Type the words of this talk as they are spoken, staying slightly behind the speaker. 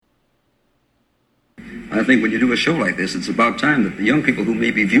I think when you do a show like this, it's about time that the young people who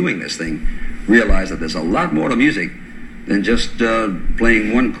may be viewing this thing realize that there's a lot more to music than just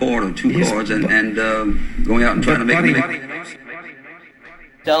playing one chord or two chords and going out and trying to make money.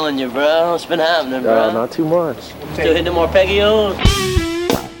 Telling you, bro, what's been happening, bro? Not too much. Still hitting more Peggy-O's?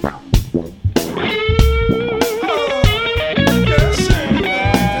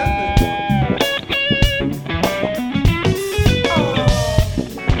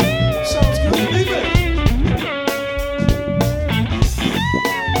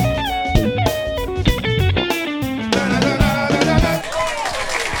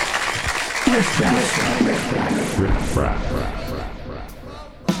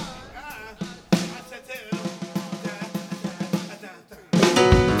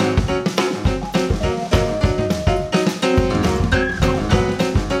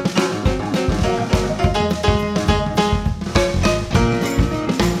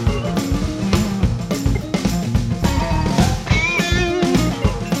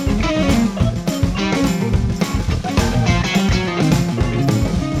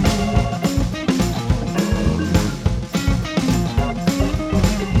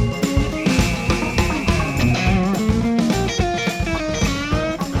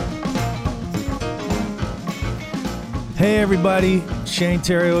 Hey everybody, Shane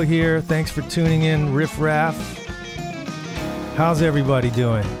Terrio here. Thanks for tuning in, Riff Raff. How's everybody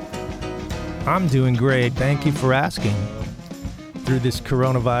doing? I'm doing great. Thank you for asking. Through this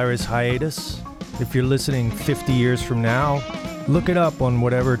coronavirus hiatus, if you're listening 50 years from now, look it up on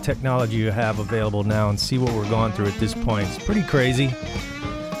whatever technology you have available now and see what we're going through at this point. It's pretty crazy.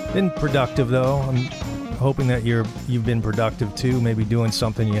 Been productive though. I'm hoping that you've been productive too, maybe doing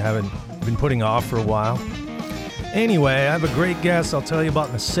something you haven't been putting off for a while. Anyway, I have a great guest I'll tell you about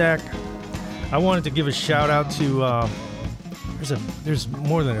in a sec. I wanted to give a shout out to, there's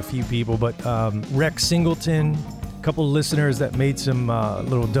more than a few people, but Rex Singleton, a couple of listeners that made some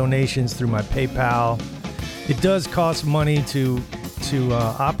little donations through my PayPal. It does cost money to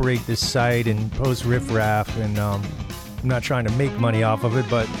operate this site and post Riff Raff, and I'm not trying to make money off of it,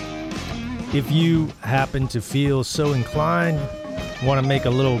 but if you happen to feel so inclined, want to make a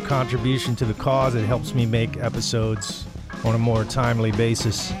little contribution to the cause, it helps me make episodes on a more timely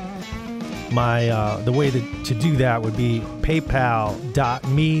basis. The way to do that would be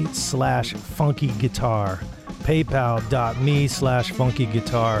paypal.me/funkyguitar.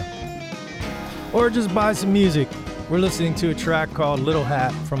 paypal.me/funkyguitar. Or just buy some music. We're listening to a track called Little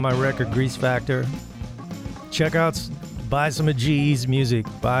Hat from my record Grease Factor. Buy some of GE's music.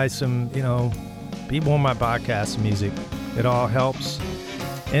 Buy some, people on my podcast music. It all helps.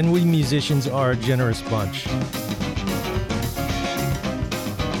 And we musicians are a generous bunch.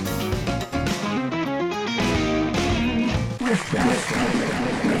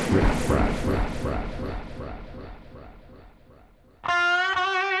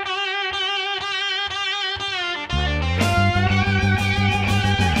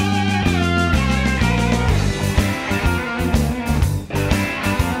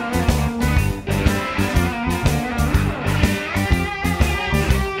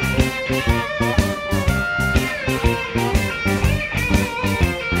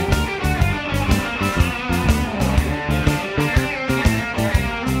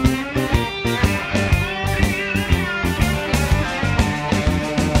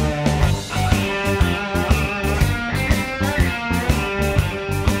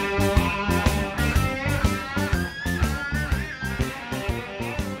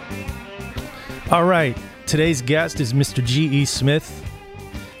 All right, today's guest is Mr. G.E. Smith.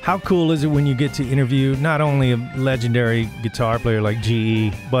 How cool is it when you get to interview not only a legendary guitar player like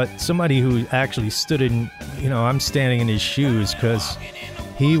G.E., but somebody who actually stood in, I'm standing in his shoes because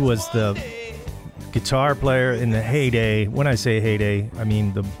he was the guitar player in the heyday. When I say heyday, I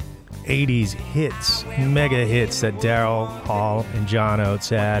mean the 80s hits, mega hits that Daryl Hall and John Oates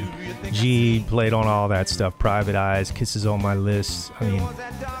had. G.E. played on all that stuff, Private Eyes, Kisses on My List,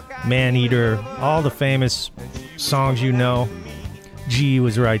 Man-Eater, all the famous songs G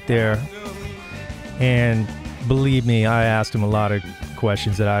was right there. And believe me, I asked him a lot of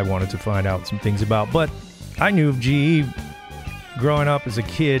questions that I wanted to find out some things about. But I knew of G growing up as a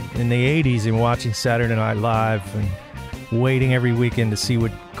kid in the 80s and watching Saturday Night Live and waiting every weekend to see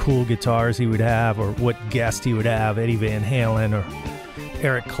what cool guitars he would have or what guest he would have, Eddie Van Halen or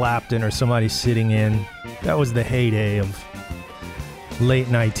Eric Clapton or somebody sitting in. That was the heyday of late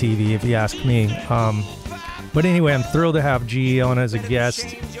night TV, if you ask me. But anyway, I'm thrilled to have G on as a guest.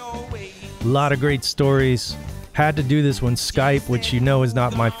 A lot of great stories. Had to do this one Skype, which is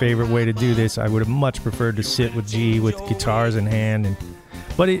not my favorite way to do this. I would have much preferred to sit with G with guitars in hand and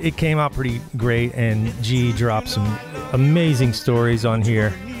But it came out pretty great, and G dropped some amazing stories on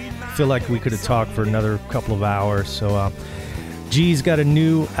here. I feel like we could have talked for another couple of hours. So G's got a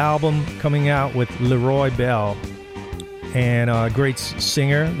new album coming out with Leroy Bell, and a great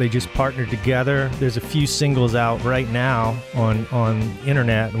singer. They just partnered together. There's a few singles out right now on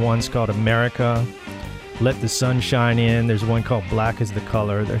internet. One's called America, Let the Sun Shine In. There's one called Black is the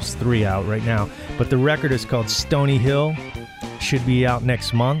Color. There's 3 out right now. But the record is called Stony Hill. Should be out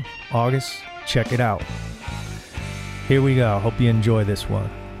next month, August. Check it out. Here we go. Hope you enjoy this one.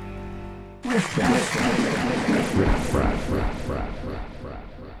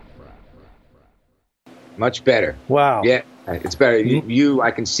 Much better. Wow. Yeah, it's better.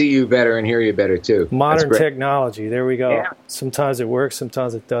 I can see you better and hear you better too. Modern technology. There we go. Yeah. Sometimes it works,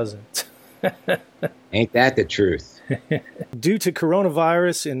 sometimes it doesn't. Ain't that the truth? Due to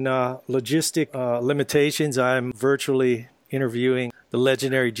coronavirus and logistic limitations, I'm virtually interviewing the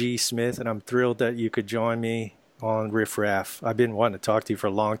legendary G. Smith, and I'm thrilled that you could join me on Riff Raff. I've been wanting to talk to you for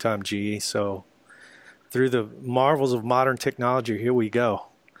a long time, G. So through the marvels of modern technology, here we go.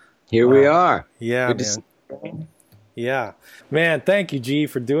 Here we are. Yeah, Good man. Yeah, man. Thank you, G,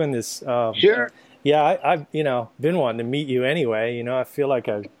 for doing this. Sure. Yeah, I've been wanting to meet you anyway. I feel like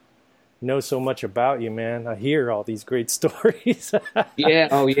I know so much about you, man. I hear all these great stories. Yeah.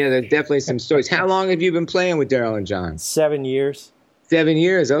 Oh, yeah. There's definitely some stories. How long have you been playing with Daryl and John? 7 years. 7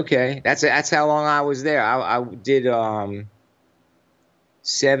 years. Okay, that's how long I was there. I did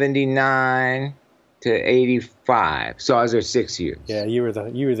 79 to 85. So I was there 6 years. Yeah, you were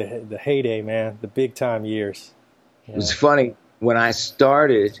the heyday, man. The big time years. Yeah. It was funny when I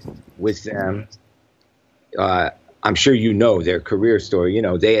started with them. I'm sure you know their career story.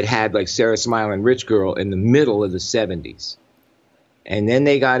 They had like Sarah Smilin' Rich Girl in the middle of the 70s. And then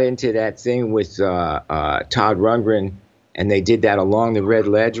they got into that thing with Todd Rundgren, and they did that Along the Red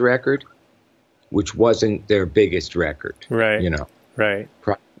Ledge record, which wasn't their biggest record. Right. Right.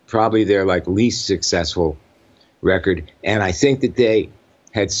 Probably their like least successful record. And I think that they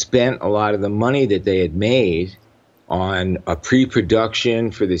had spent a lot of the money that they had made on a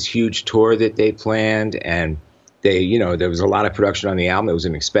pre-production for this huge tour that they planned, and there was a lot of production on the album. It was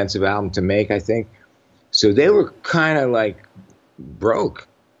an expensive album to make, I think. So they were kind of like broke,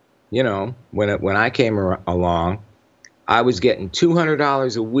 when I came along. I was getting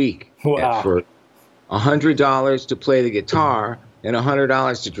 $200 a week. Wow. For $100 to play the guitar and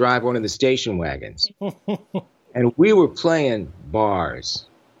 $100 to drive one of the station wagons. And we were playing bars.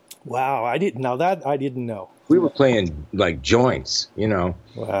 Wow, I didn't know. We were playing like joints, Wow.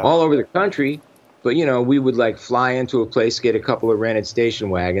 all over the country. But, we would like fly into a place, get a couple of rented station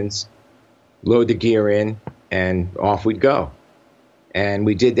wagons, load the gear in, and off we'd go. And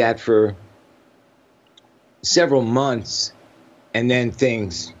we did that for several months, and then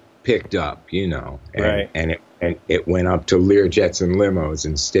things picked up, Right. And it went up to Learjets and limos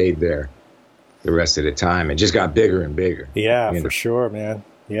and stayed there the rest of the time. It just got bigger and bigger. Yeah, for sure, man.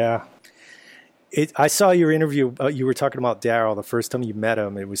 Yeah. I saw your interview. You were talking about Daryl the first time you met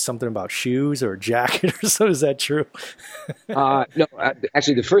him. It was something about shoes or a jacket or so. Is that true? No,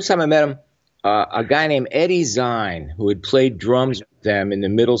 actually, the first time I met him, a guy named Eddie Zine, who had played drums with them in the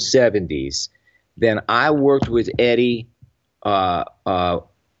middle 70s. Then I worked with Eddie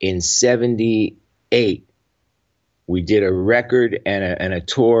in 78. We did a record and a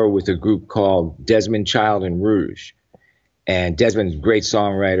tour with a group called Desmond Child and Rouge. And Desmond's a great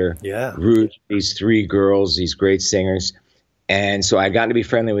songwriter. Yeah. Rouge, these 3 girls, these great singers. And so I got to be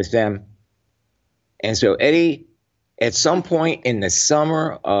friendly with them. And so Eddie, at some point in the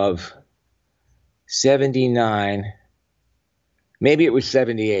summer of 79, maybe it was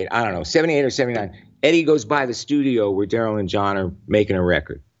 78, I don't know, 78 or 79, Eddie goes by the studio where Daryl and John are making a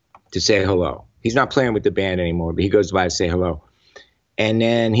record to say hello. He's not playing with the band anymore, but he goes by to say hello. And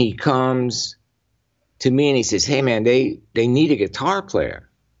then he comes to me and he says, hey, man, they need a guitar player.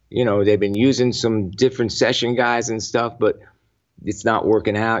 They've been using some different session guys and stuff, but it's not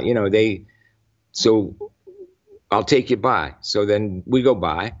working out. So I'll take you by. So then we go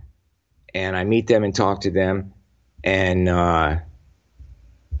by, and I meet them and talk to them. And I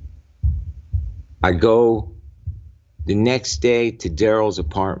go the next day to Daryl's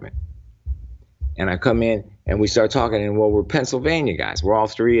apartment. And I come in, and we start talking, and we're Pennsylvania guys. We're all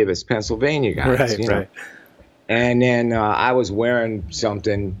 3 of us Pennsylvania guys. Right. And then I was wearing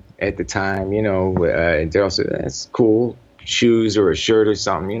something at the time, and Daryl said, that's cool, shoes or a shirt or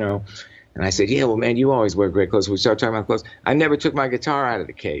something, And I said, yeah, well, man, you always wear great clothes. We started talking about clothes. I never took my guitar out of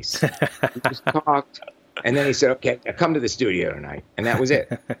the case. We just talked, And then he said, okay, come to the studio tonight. And that was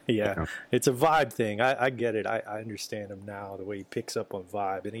it. Yeah, You know? it's a vibe thing. I get it. I understand him now, the way he picks up on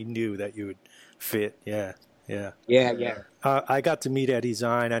vibe, and he knew that you would fit. Yeah, yeah. Yeah. I got to meet Eddie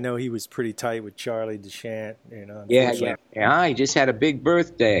Zine. I know he was pretty tight with Charlie Deshant. Yeah. He just had a big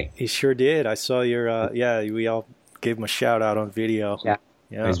birthday. He sure did. I saw your, we all gave him a shout out on video. Yeah.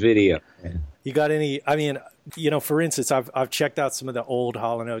 His video. Yeah. You got any, I mean, for instance, I've checked out some of the old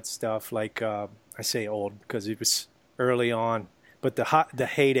Hall & Oates stuff, like, I say old because it was early on, but the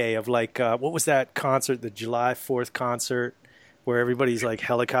heyday of like, what was that concert, the July 4th concert where everybody's like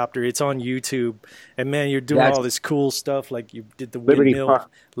helicopter? It's on YouTube, and man, you're doing all this cool stuff. Like you did the windmill,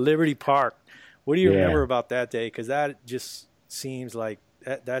 Liberty Park. What do you remember about that day? Because that just seems like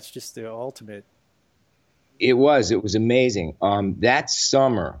that's just the ultimate. It was amazing. That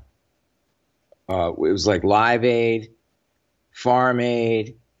summer, it was like Live Aid, Farm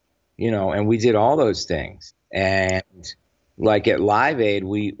Aid, and we did all those things. And like at Live Aid,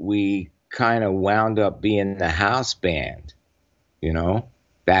 we kind of wound up being the house band,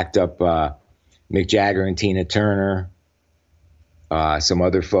 backed up Mick Jagger and Tina Turner, some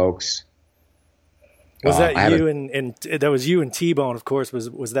other folks. Was that you and that was you and T-Bone, of course.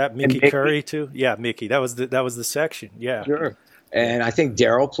 Was that Mickey Curry too? Yeah, Mickey. That was the section. Yeah, sure. And I think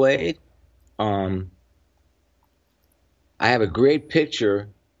Daryl played. I have a great picture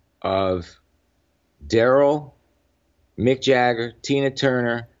of Daryl, Mick Jagger, Tina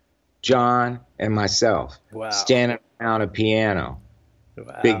Turner, John, and myself standing around a piano.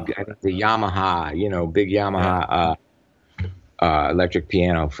 Wow. Big, the Yamaha, big Yamaha electric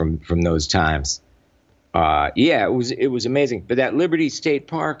piano from those times. It was amazing. But that Liberty State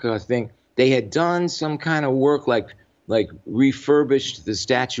Park thing, they had done some kind of work like refurbished the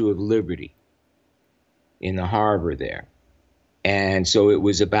Statue of Liberty in the harbor there. And so it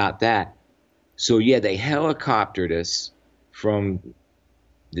was about that. So they helicoptered us from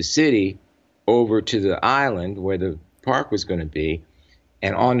the city over to the island where the park was going to be.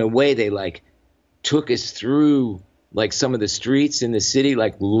 And on the way, they took us through some of the streets in the city,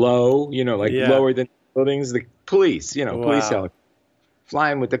 low, lower than buildings. The police, police helicopter.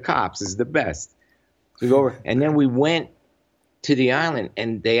 Flying with the cops is the best. We go over, and then we went to the island,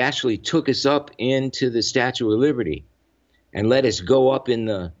 and they actually took us up into the Statue of Liberty and let us go up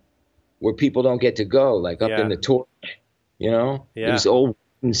in where people don't get to go, up in the torch, these old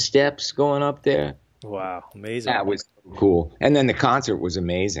steps going up there. Wow, amazing. That was cool. And then the concert was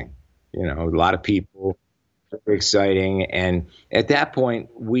amazing. A lot of people, very exciting. And at that point,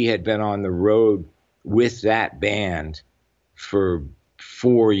 we had been on the road with that band for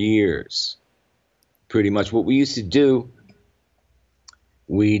 4 years. Pretty much what we used to do,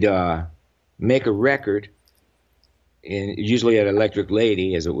 we'd make a record, usually at Electric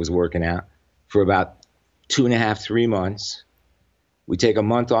Lady, as it was working out, for about 2.5, 3 months. We take a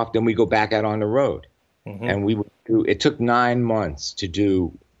month off, then we go back out on the road. Mm-hmm. And it took 9 months to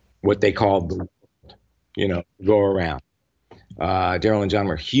do what they called the world, go around. Daryl and John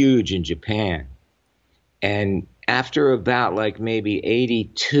were huge in Japan. And after about maybe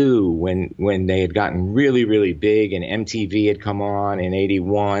 82, when they had gotten really, really big and MTV had come on in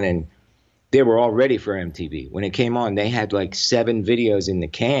 81, and they were all ready for MTV. When it came on, they had 7 videos in the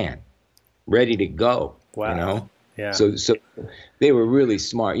can ready to go. Wow. Yeah. So they were really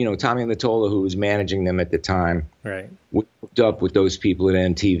smart. Tommy Latola, who was managing them at the time, right, hooked up with those people at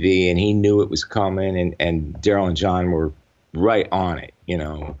MTV, and he knew it was coming, and Daryl and John were right on it,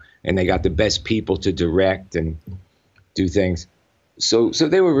 and they got the best people to direct and do things. So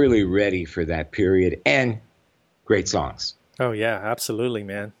they were really ready for that period, and great songs. Oh, yeah, absolutely,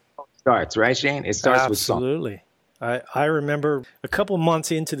 man. Starts, right, Shane? It starts with songs. Absolutely. I remember a couple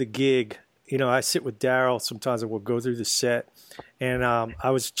months into the gig, I sit with Daryl sometimes and we'll go through the set, and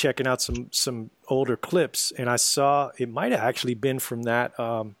I was checking out some older clips, and I saw it might have actually been from that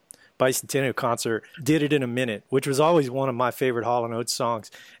Bicentennial concert, Did It in a Minute, which was always one of my favorite Hall & Oates songs.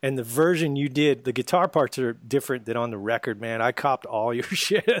 And the version you did, the guitar parts are different than on the record, man. I copped all your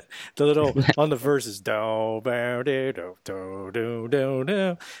shit. The little, on the verses, do, bow, do, do, do, do,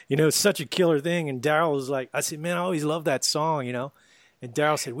 do. It's such a killer thing. And Daryl was like, I said, man, I always loved that song, And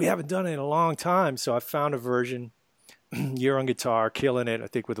Daryl said, we haven't done it in a long time. So I found a version. You're on guitar, killing it, I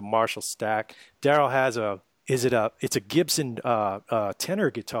think, with a Marshall stack. Daryl has it's a Gibson tenor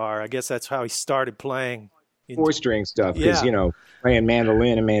guitar. I guess that's how he started playing. 4-string stuff, because, playing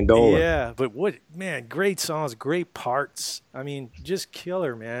mandolin and mandola. Yeah, but great songs, great parts. I mean, just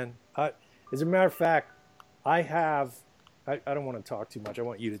killer, man. As a matter of fact, I don't want to talk too much. I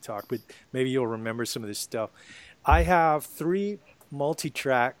want you to talk, but maybe you'll remember some of this stuff. I have 3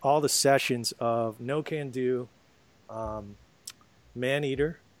 multi-track, all the sessions of No Can Do, Man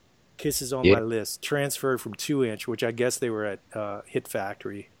Eater, Kisses on My List, transferred from 2-inch, which I guess they were at Hit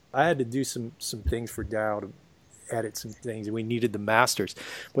Factory. I had to do some things for Dow to edit some things, and we needed the masters.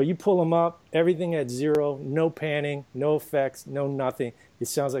 But you pull them up, everything at 0, no panning, no effects, no nothing. It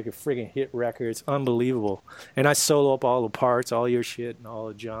sounds like a friggin' hit record. It's unbelievable. And I solo up all the parts, all your shit and all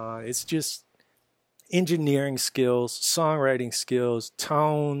of John. It's just engineering skills, songwriting skills,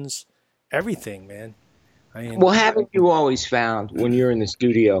 tones, everything, man. I mean, well, haven't you always found when you're in the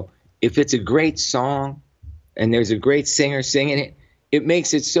studio, if it's a great song and there's a great singer singing it, it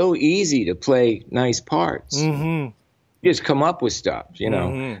makes it so easy to play nice parts. Mm-hmm. You just come up with stuff, you know.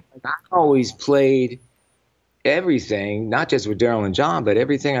 Mm-hmm. I always played everything, not just with Daryl and John, but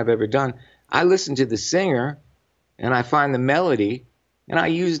everything I've ever done. I listen to the singer and I find the melody and I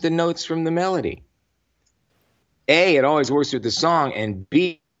use the notes from the melody. A, it always works with the song, and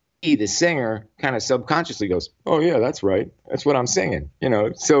B, the singer kind of subconsciously goes, oh yeah, that's right. That's what I'm singing, you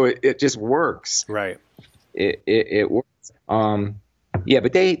know. So it just works. Right. It works. Yeah,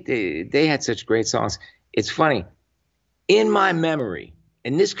 but they had such great songs. It's funny. In my memory,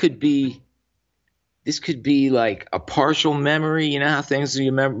 and this could be like a partial memory, you know how things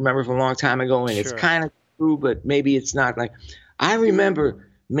you remember from a long time ago, and It's kind of true, but maybe it's not. Like, I remember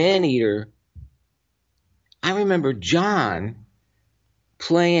Man Eater. I remember John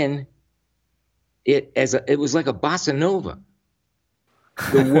playing it it was like a bossa nova.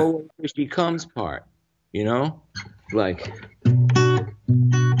 The "Whoa, Here She Comes" part, you know, like.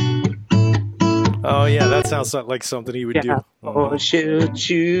 Oh yeah, that sounds like something he would do. Oh, she'll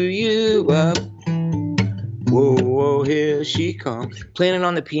chew you up. Whoa, whoa, here she comes. Playing it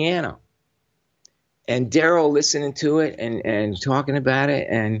on the piano. And Daryl listening to it and talking about it.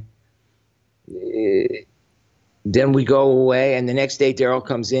 And then we go away. And the next day Daryl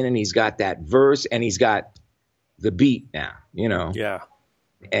comes in and he's got that verse and he's got the beat now, you know. Yeah.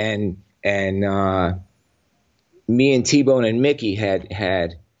 And me and T-Bone and Mickey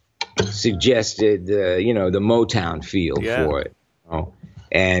had suggested the Motown feel for it, you know?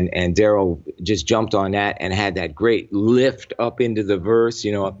 And Daryl just jumped on that and had that great lift up into the verse,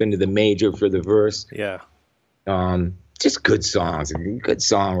 you know, up into the major for the verse. Yeah. Just good songs, good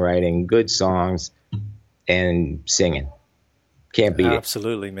songwriting, good songs, and singing. Can't beat it.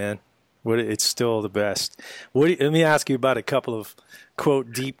 Absolutely, man. It's still the best. Let me ask you about a couple of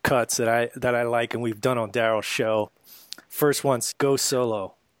quote deep cuts that I like and we've done on Daryl's show. First one's "Go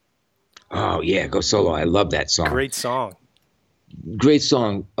Solo." Oh yeah, "Go Solo." I love that song. Great song. Great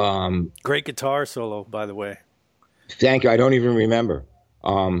song. Great guitar solo, by the way. Thank you. I don't even remember.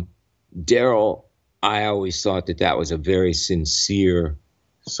 Daryl, I always thought that was a very sincere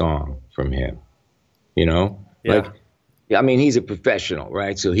song from him. You know? Yeah. Like, I mean, he's a professional,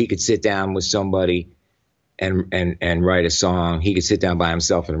 right? So he could sit down with somebody and write a song. He could sit down by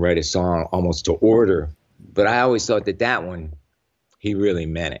himself and write a song almost to order. But I always thought that one, he really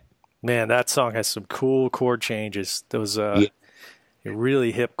meant it. Man, that song has some cool chord changes. Those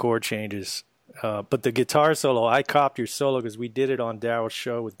really hip chord changes. But the guitar solo, I copped your solo because we did it on Daryl's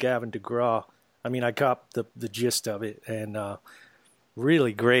show with Gavin DeGraw. I mean, I copped the gist of it, and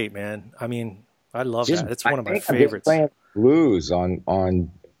really great, man. I mean, I love that. It's one of my favorites. I'm just playing blues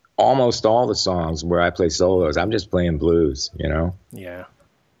on almost all the songs where I play solos. I'm just playing blues, you know? Yeah.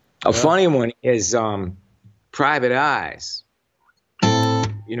 A funny one is Private Eyes.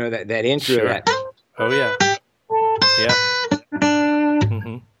 You know, that intro. Sure. Oh, yeah. Yeah.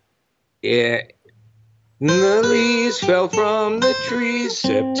 Mm-hmm. Yeah. The leaves fell from the trees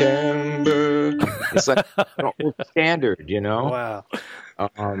September. It's like an old standard, you know? Wow.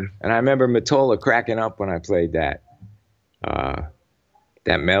 And I remember Mottola cracking up when I played that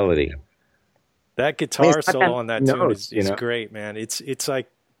melody. That guitar solo on that tune is know? great, man. It's like,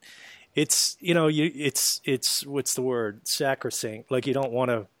 it's what's the word? Sacrosanct. Like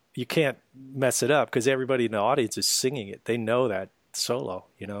you can't mess it up because everybody in the audience is singing it. They know that solo,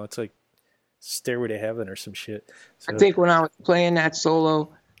 you know, it's like Stairway to Heaven or some shit. So, I think when I was playing that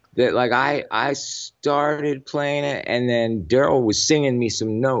solo, that like I started playing it and then Daryl was singing me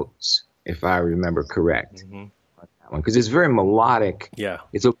some notes, if I remember correct. Mm-hmm. Because it's very melodic. Yeah.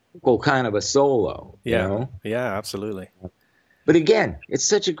 It's a vocal kind of a solo. Yeah. You know? Yeah, absolutely. But again, it's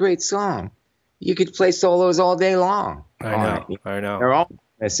such a great song. You could play solos all day long. I know. They're all going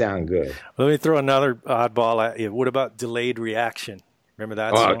to sound good. Let me throw another oddball at you. What about Delayed Reaction? Remember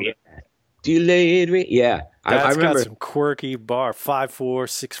that song? Yeah. Delayed yeah. That's I remember got some quirky bar, 5/4,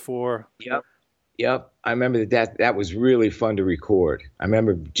 6/4. Yep. I remember that was really fun to record. I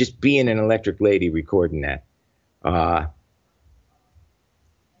remember just being an Electric Lady recording that.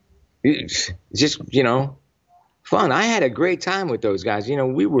 it's just, fun. I had a great time with those guys.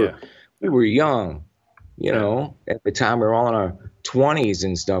 We were young, at the time. We were all in our 20s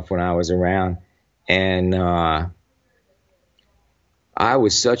and stuff when I was around. And I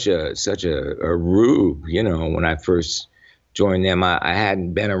was such a rube, when I first joined them. I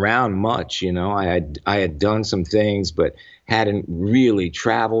hadn't been around much, I had done some things, but hadn't really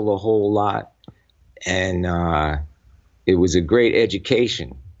traveled a whole lot. And it was a great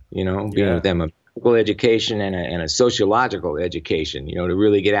education, being with them, a medical education and a sociological education, to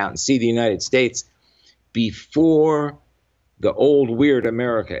really get out and see the United States before the old weird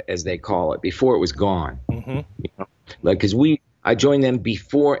America, as they call it, before it was gone. Mm-hmm. Because I joined them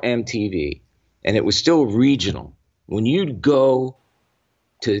before MTV, and it was still regional. When you'd go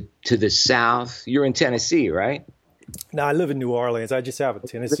to the South, you're in Tennessee, right? No, I live in New Orleans. I just have a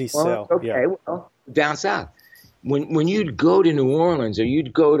Tennessee cell. Okay, yeah. Well, down south. When you'd go to New Orleans or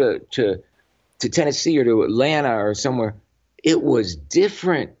you'd go to Tennessee or to Atlanta or somewhere, it was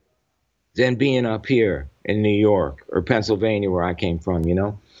different than being up here in New York or Pennsylvania, where I came from.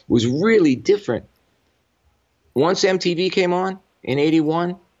 It was really different. Once MTV came on in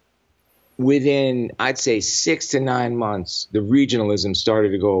 '81, within, I'd say, 6 to 9 months, the regionalism started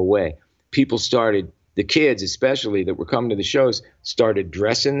to go away. People started, the kids especially that were coming to the shows, started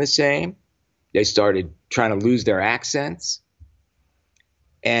dressing the same. They started trying to lose their accents.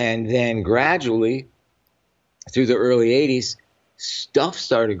 And then gradually, through the early 80s, stuff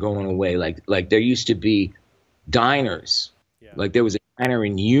started going away. Like there used to be diners. Yeah. Like there was a diner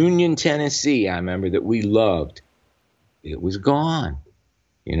in Union, Tennessee, I remember, that we loved. It was gone.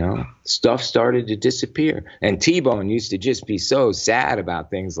 Stuff started to disappear. And T-Bone used to just be so sad about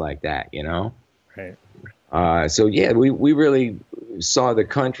things like that, Right. So, yeah, we really saw the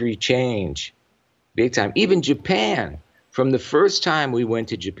country change big time. Even Japan, from the first time we went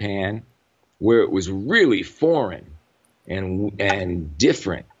to Japan, where it was really foreign and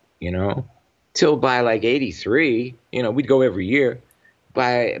different, till by like 83, we'd go every year.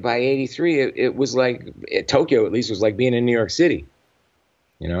 By 83, it was like, Tokyo at least was like being in New York City,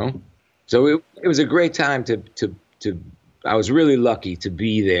 So it was a great time to I was really lucky to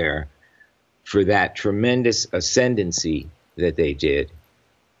be there for that tremendous ascendancy that they did.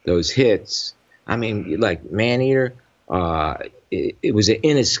 Those hits. I mean, like Maneater, it was an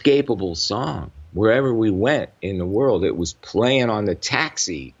inescapable song. Wherever we went in the world, it was playing on the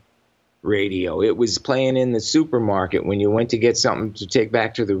taxi radio. It was playing in the supermarket when you went to get something to take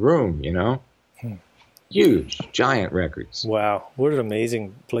back to the room, Huge, giant records. Wow. What an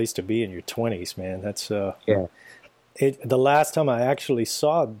amazing place to be in your 20s, man. That's yeah. The last time I actually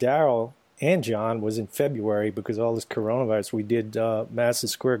saw Daryl and John was in February, because of all this coronavirus. We did Madison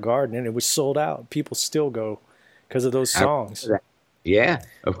Square Garden, and it was sold out. People still go because of those songs. Yeah,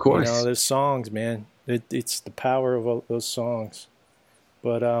 of course. Those songs, man. It's the power of all those songs.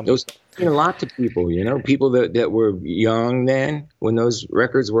 But those mean a lot to people, people that were young then when those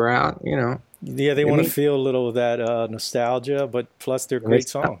records were out, Yeah, they want to feel a little of that nostalgia, but plus they're great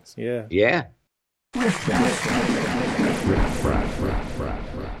songs. Yeah. Yeah.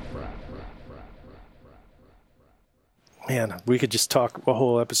 Man, we could just talk a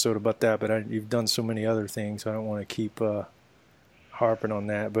whole episode about that, but you've done so many other things. I don't want to keep harping on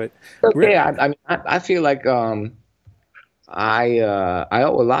that. But okay, I feel like I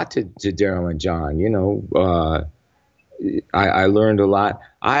owe a lot to Daryl and John. I learned a lot.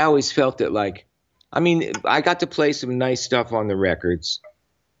 I always felt that, I got to play some nice stuff on the records.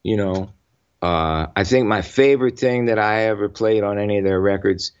 I think my favorite thing that I ever played on any of their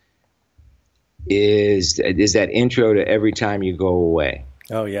records is that intro to Every Time You Go Away.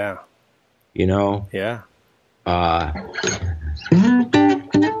 Oh yeah. Yeah.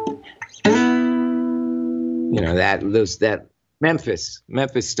 That Memphis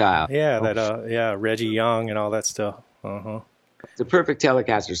style. Yeah, Reggie Young and all that stuff. It's a perfect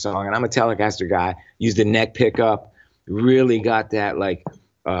Telecaster song, and I'm a Telecaster guy. Used the neck pickup, really got that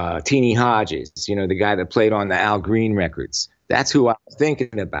Teeny Hodges, the guy that played on the Al Green records. That's who I was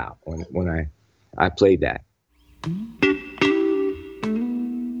thinking about when I played that.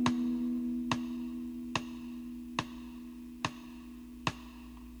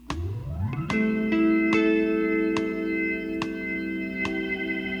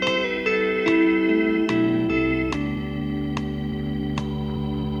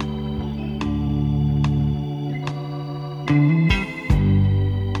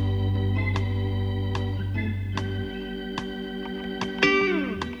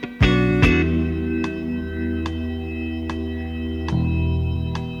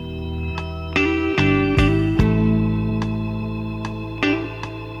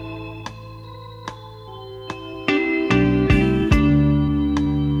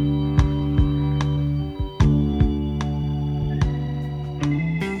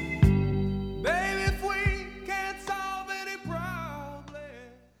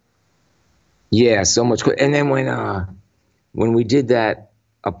 Yeah, so much. And then when we did that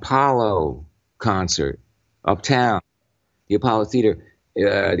Apollo concert uptown, the Apollo Theater,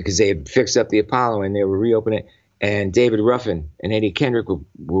 because they had fixed up the Apollo and they were reopening it, and David Ruffin and Eddie Kendrick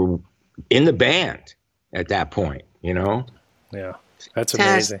were in the band at that point, you know? Yeah, that's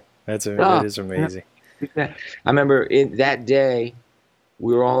amazing. That is amazing. I remember that day,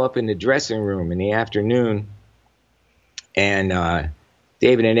 we were all up in the dressing room in the afternoon, and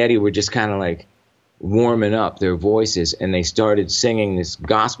David and Eddie were just kind of like warming up their voices, and they started singing this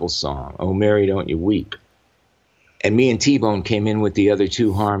gospel song, "Oh Mary, Don't You Weep." And me and T-Bone came in with the other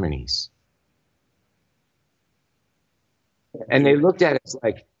two harmonies. And they looked at us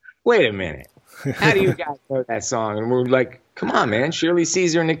like, wait a minute, how do you guys know that song? And we're like, come on, man, Shirley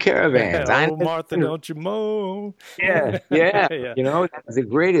Caesar and the Caravans. Oh, Martha, don't you moan. Yeah. You know, that's the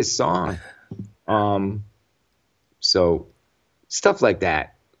greatest song. So stuff like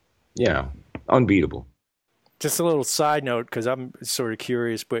that, you know, unbeatable. Just a little side note, because I'm sort of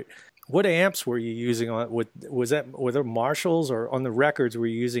curious, but what amps were you using on? Were there Marshalls, or on the records were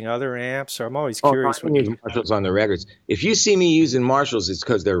you using other amps? Or I'm always curious. I use Marshalls on the records. If you see me using Marshalls, it's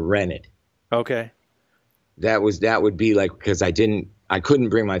because they're rented. Okay. That would be like, because I couldn't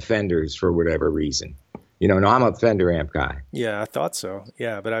bring my Fenders for whatever reason. You know, no, I'm a Fender amp guy. Yeah, I thought so.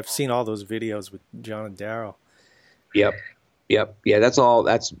 Yeah, but I've seen all those videos with John and Daryl. Yep. Yeah,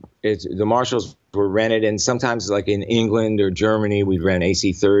 the Marshalls were rented, and sometimes like in England or Germany, we'd rent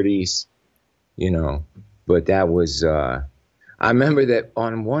AC-30s, you know. But that was, I remember that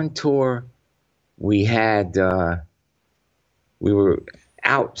on one tour, we were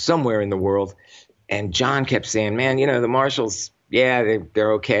out somewhere in the world, and John kept saying, man, you know, the Marshalls, yeah,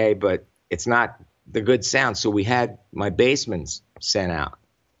 they're okay, but it's not the good sound. So we had my bassmen sent out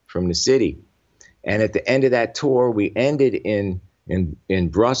from the city. And at the end of that tour, we ended in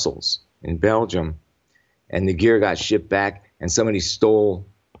Brussels, in Belgium, and the gear got shipped back, and somebody stole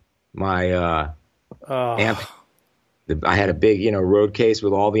my amp. I had a big, you know, road case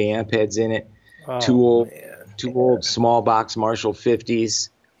with all the amp heads in it. Two old small box Marshall 50s,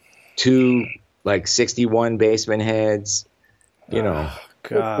 two like 61 bassman heads. You know,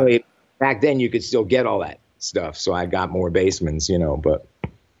 God. Back then you could still get all that stuff, so I got more bassmans, you know. But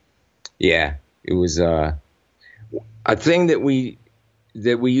yeah. It was a thing that we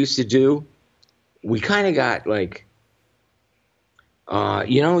used to do. We kind of got like,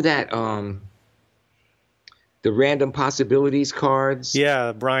 you know, that the random possibilities cards.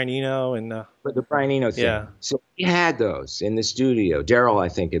 Yeah, Brian Eno and the Brian Eno thing. Yeah. So we had those in the studio. Daryl, I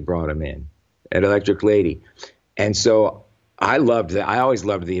think, had brought them in at Electric Lady, and so I loved that. I always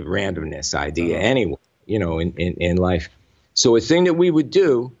loved the randomness idea, anyway. You know, in life. So a thing that we would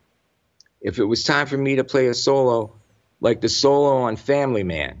do, if it was time for me to play a solo, like the solo on Family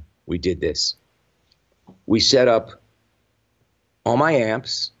Man, we did this. We set up all my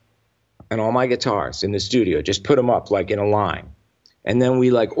amps and all my guitars in the studio, just put them up like in a line. And then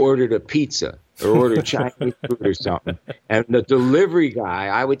we like ordered a pizza or ordered Chinese food or something. And the delivery guy,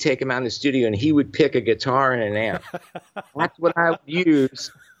 I would take him out in the studio and he would pick a guitar and an amp. That's what I would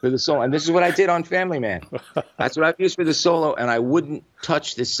use for the solo. And this is what I did on Family Man. That's what I used for the solo, and I wouldn't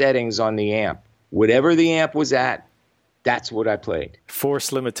touch the settings on the amp. Whatever the amp was at, that's what I played.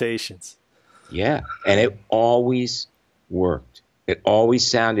 Force limitations. Yeah, and it always worked. It always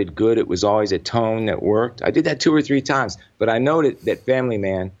sounded good. It was always a tone that worked. I did that 2 or 3 times, but I noted that Family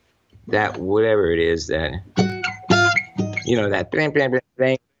Man, that whatever it is, that, you know, that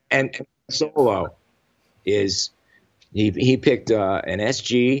thing, and solo is... He picked an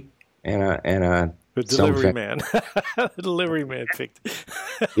SG and a the delivery man. The delivery man picked.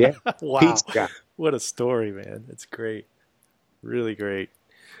 Yeah. Wow. What a story, man. It's great. Really great.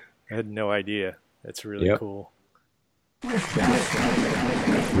 I had no idea. That's really cool.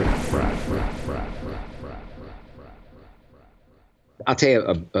 I'll tell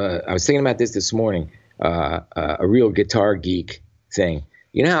you, I was thinking about this morning, a real guitar geek thing.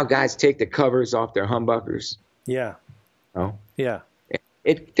 You know how guys take the covers off their humbuckers? Yeah. Oh, yeah.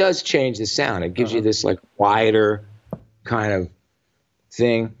 It does change the sound. It gives you this like wider kind of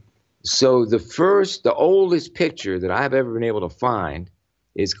thing. So the oldest picture that I've ever been able to find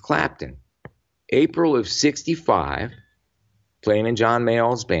is Clapton, April of '65, playing in John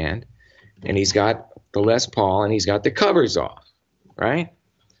Mayall's band, and he's got the Les Paul and he's got the covers off, right?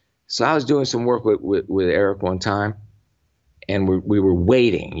 So I was doing some work with Eric one time, and we were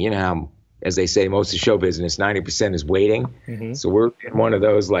waiting. You know how, as they say, most of show business, 90% is waiting. Mm-hmm. So we're in one of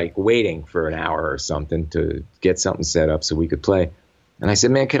those, like, waiting for an hour or something to get something set up so we could play. And I said,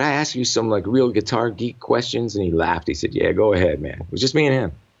 man, could I ask you some, like, real guitar geek questions? And he laughed. He said, yeah, go ahead, man. It was just me and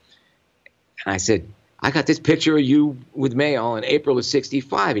him. And I said, I got this picture of you with Mayall in April of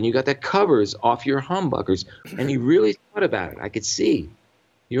 '65, and you got the covers off your humbuckers. And he really thought about it. I could see.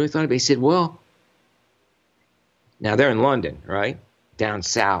 He really thought about it. He said, well, now they're in London, right? Down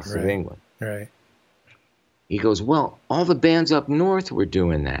south of England. Right. He goes, well, all the bands up north were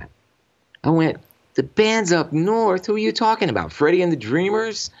doing that. I went, the bands up north? Who are you talking about? Freddie and the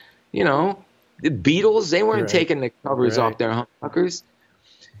Dreamers? You know, the Beatles? They weren't taking the covers off their humbuckers.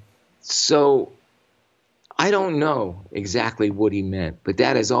 So I don't know exactly what he meant, but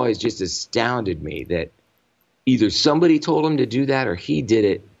that has always just astounded me that either somebody told him to do that or he did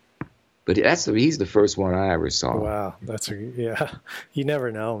it. But he's the first one I ever saw. Wow. You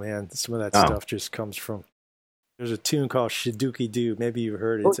never know, man. Some of that stuff just comes from. There's a tune called Shadookie Doo. Maybe you've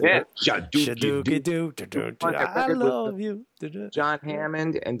heard it. Oh, yeah. Shadookie Doo. I love you. John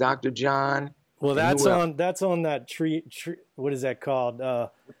Hammond and Dr. John. Well, that's on that tree. What is that called?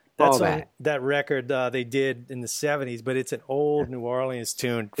 That's on that record they did in the 70s, but it's an old New Orleans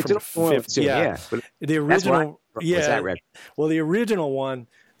tune from the 50s. Yeah. The original. That record? Well, the original one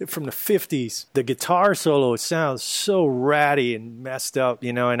from the 50s, the guitar solo, it sounds so ratty and messed up,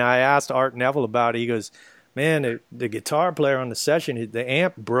 you know. And I asked Art Neville about it. He goes, man, the guitar player on the session, the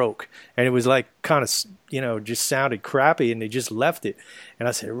amp broke, and it was like kind of, you know, just sounded crappy, and they just left it. And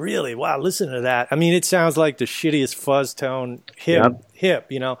I said, really? Wow, listen to that. I mean, it sounds like the shittiest fuzz tone hip,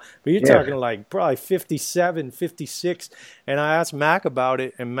 you know, but you're talking like probably 57, 56. And I asked Mac about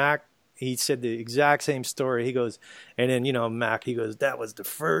it, and Mac, he said the exact same story. He goes, and then, you know, Mac, he goes, that was the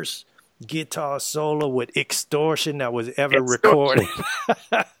first guitar solo with extortion that was ever recorded.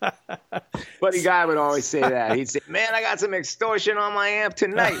 Buddy Guy would always say that. He'd say, man, I got some extortion on my amp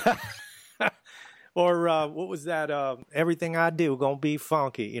tonight. Or what was that? Everything I do gonna be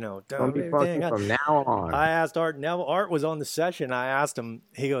funky, you know. Gonna be funky from now on. I asked Art Neville. Art was on the session. I asked him.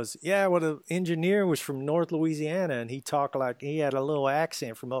 He goes, yeah, well, the engineer was from North Louisiana, and he talked like he had a little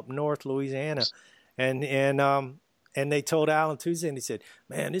accent from up North Louisiana, and they told Alan Tuesday, and he said,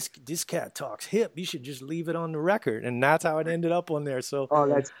 man, this cat talks hip. You should just leave it on the record. And that's how it ended up on there. So, oh,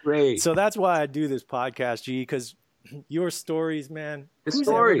 that's great. So that's why I do this podcast, G, because your stories, man, who's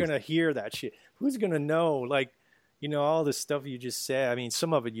ever going to hear that shit? Who's going to know? Like, you know, all the stuff you just said. I mean,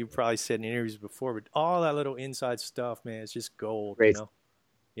 some of it you probably said in interviews before, but all that little inside stuff, man, it's just gold, you know?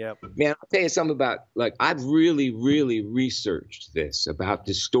 Yep. Man, I'll tell you something about, like, I've really, really researched this about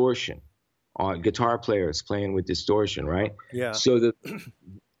distortion. On guitar players playing with distortion, right? Yeah. So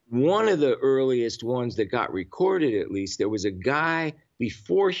one of the earliest ones that got recorded, at least, there was a guy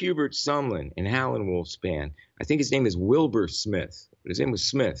before Hubert Sumlin in Howlin' Wolf's band. I think his name is Wilbur Smith. His name was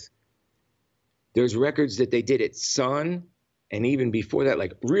Smith. There's records that they did at Sun, and even before that,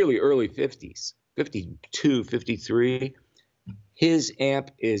 like really early 50s, 52, 53. His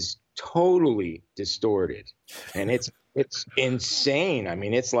amp is totally distorted, and it's insane. I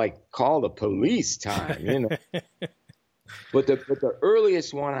mean, it's like call the police time, you know. But the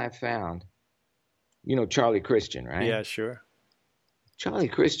earliest one I found, you know, Charlie Christian, right? Yeah, sure. Charlie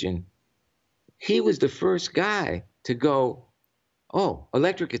Christian, he was the first guy to go, oh,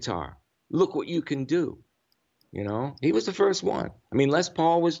 electric guitar, look what you can do. You know, he was the first one. I mean, Les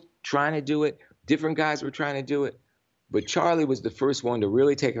Paul was trying to do it. Different guys were trying to do it. But Charlie was the first one to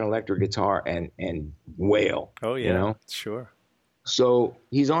really take an electric guitar and wail. Oh, yeah, you know? Sure. So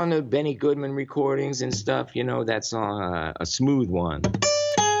he's on the Benny Goodman recordings and stuff, you know, that's on a smooth one.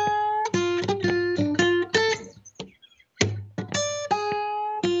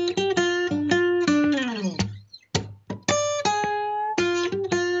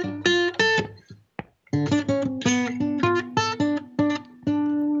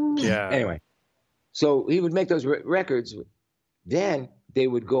 Yeah. Anyway. So he would make those records. Then they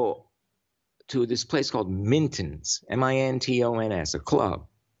would go to this place called Minton's, Mintons, a club,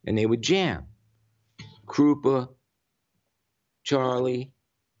 and they would jam. Krupa, Charlie,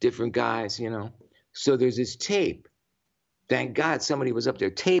 different guys, you know. So there's this tape. Thank God somebody was up there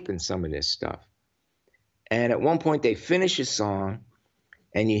taping some of this stuff. And at one point they finish a song,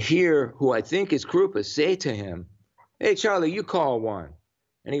 and you hear who I think is Krupa say to him, hey, Charlie, you call one.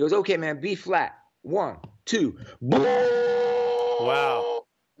 And he goes, okay, man, B flat. 1, 2, boom! Wow.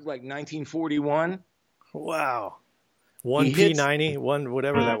 Like 1941. Wow. One P90, one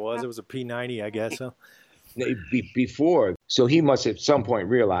whatever that was. It was a P90, I guess. Huh? Before. So he must have at some point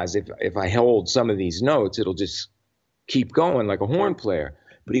realized if I hold some of these notes, it'll just keep going like a horn player.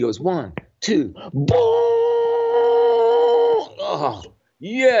 But he goes 1, 2, boom! Oh,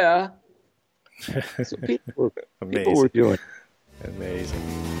 yeah. So people were doing it.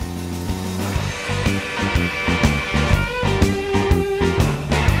 Amazing.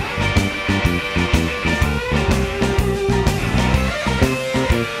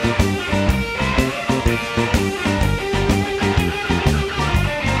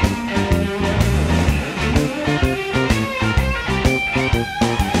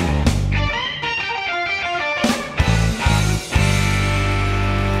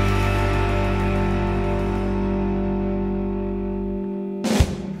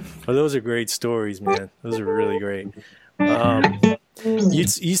 Well, those are great stories, man. Those are really great.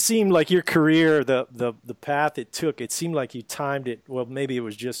 You seem like your career, the path it took, it seemed like you timed it. Well, maybe it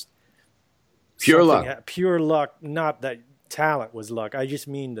was just pure luck. Pure luck. Not that talent was luck. I just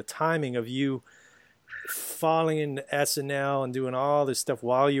mean the timing of you falling into SNL and doing all this stuff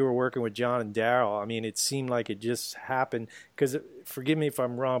while you were working with John and Daryl. I mean, it seemed like it just happened. Because, forgive me if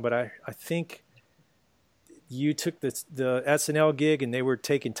I'm wrong, but I think you took the SNL gig and they were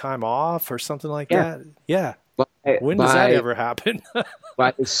taking time off or something like that. Yeah. When does that ever happen?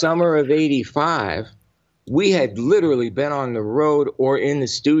 By the summer of '85, we had literally been on the road or in the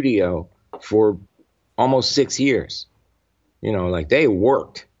studio for almost 6 years. You know, like they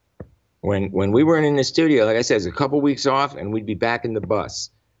worked. When we weren't in the studio, like I said, it was a couple weeks off and we'd be back in the bus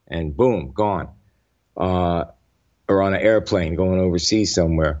and boom, gone. Or on an airplane going overseas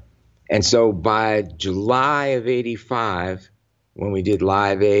somewhere. And so by July of '85, when we did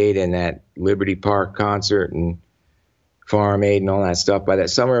Live Aid and that Liberty Park concert and Farm Aid and all that stuff, by that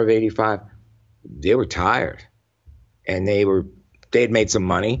summer of '85, they were tired. And they'd made some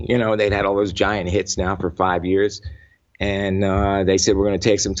money. You know, they'd had all those giant hits now for 5 years. And they said, we're going to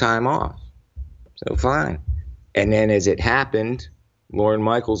take some time off. So fine. And then as it happened, Lorne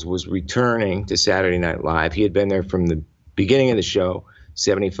Michaels was returning to Saturday Night Live. He had been there from the beginning of the show,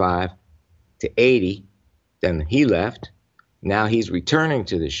 75 to 80. Then he left. Now he's returning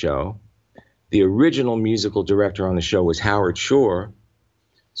to the show. The original musical director on the show was Howard Shore.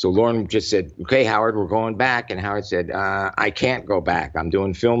 So Lorne just said, okay, Howard, we're going back. And Howard said, I can't go back. I'm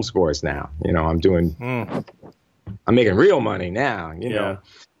doing film scores now. You know, I'm making real money now, you know,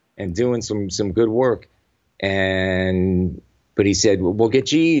 and doing some good work. But he said, well, we'll get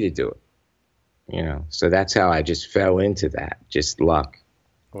GE to do it. You know, so that's how I just fell into that. Just luck.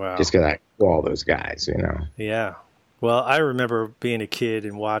 Wow. Just because I know all those guys, you know. Yeah. Well, I remember being a kid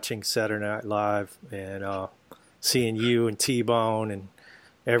and watching Saturday Night Live and seeing you and T-Bone and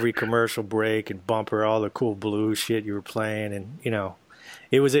every commercial break and bumper, all the cool blues shit you were playing. And, you know,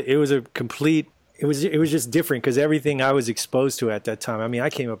 it was a complete, it was just different because everything I was exposed to at that time. I mean,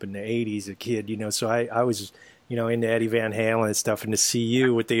 I came up in the 80s, a kid, you know, so I was, you know, into Eddie Van Halen and stuff, and to see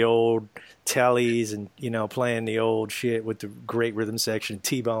you with the old tellies and, you know, playing the old shit with the great rhythm section,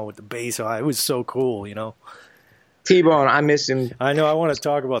 T-Bone with the bass, it was so cool, you know. T-Bone, I miss him. I know. I want to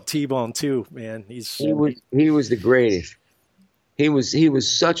talk about T-Bone too, man. He was the greatest. He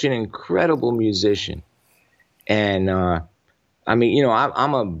was such an incredible musician, and I mean, you know,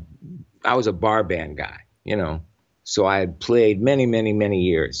 I was a bar band guy, you know, so I had played many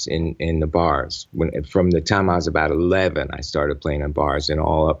years in the bars. From the time I was about 11, I started playing in bars and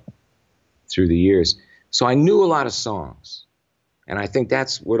all up through the years. So I knew a lot of songs, and I think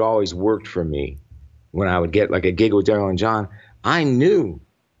that's what always worked for me. When I would get like a gig with Daryl and John, I knew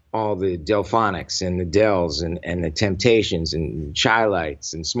all the Delphonics and the Dells and the Temptations and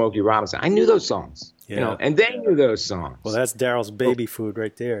Chi-Lites and Smokey Robinson. I knew those songs, you know, and they knew those songs. Well, that's Daryl's baby food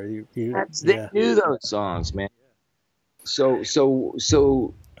right there. They knew those songs, man.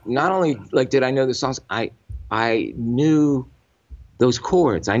 So not only like did I know the songs, I knew those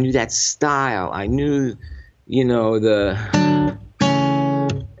chords. I knew that style. I knew, you know,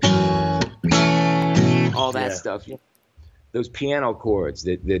 all that stuff, you know, those piano chords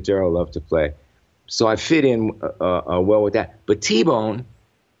that Daryl loved to play. So I fit in well with that. But T-Bone,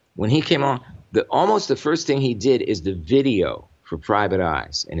 when he came on, almost the first thing he did is the video for Private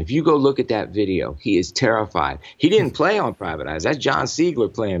Eyes. And if you go look at that video, he is terrified. He didn't play on Private Eyes. That's John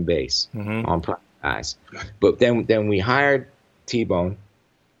Siegler playing bass on Private Eyes. But then we hired T-Bone,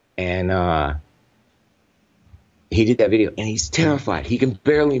 and he did that video, and he's terrified. He can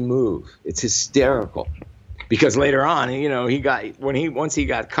barely move. It's hysterical. Because later on, you know, once he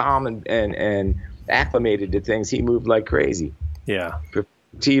got calm and acclimated to things, he moved like crazy. Yeah.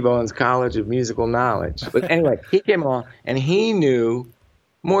 T-Bone's College of Musical Knowledge. But anyway, he came on and he knew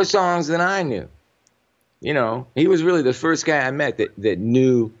more songs than I knew. You know, he was really the first guy I met that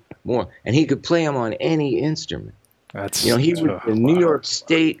knew more, and he could play them on any instrument. You know, he was the New York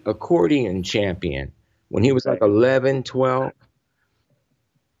State accordion champion when he was like 11, 12.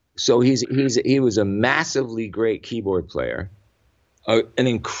 So he was a massively great keyboard player, an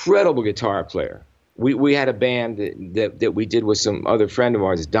incredible guitar player. We had a band that we did with some other friend of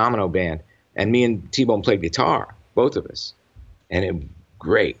ours, Domino Band, and me and T-Bone played guitar, both of us, and it was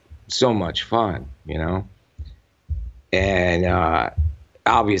great, so much fun, you know. And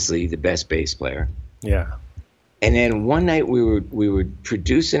obviously the best bass player. Yeah. And then one night we were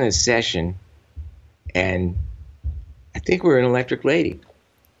producing a session, and I think we were in Electric Lady.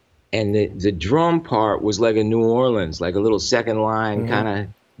 And the drum part was like a New Orleans, like a little second line kind of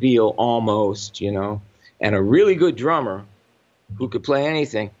feel almost, you know, and a really good drummer who could play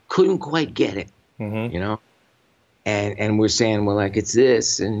anything couldn't quite get it, you know. And we're saying, well, like, it's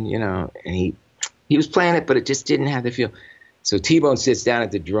this, and, you know, and he was playing it, but it just didn't have the feel. So T-Bone sits down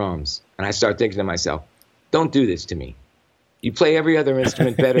at the drums, and I start thinking to myself, don't do this to me. You play every other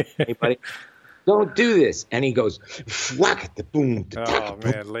instrument better than anybody. Don't do this. And he goes, whack it, the boom. Oh,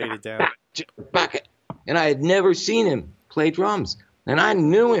 man, laid it down. And I had never seen him play drums. And I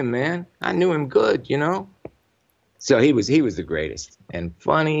knew him, man. I knew him good, you know. So he was the greatest and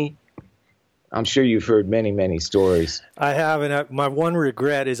funny. I'm sure you've heard many, many stories. I have, and my one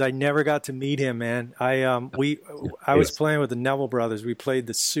regret is I never got to meet him, man. I was playing with the Neville Brothers. We played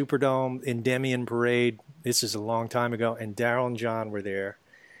the Superdome Endymion Parade. This is a long time ago, and Daryl and John were there.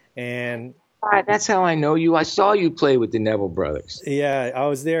 And that's how I know you. I saw you play with the Neville Brothers. Yeah, I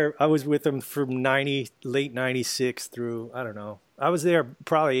was there. I was with them from late 96 through, I don't know. I was there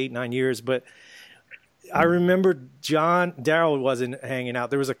probably 8-9 years, but I remember Daryl wasn't hanging out.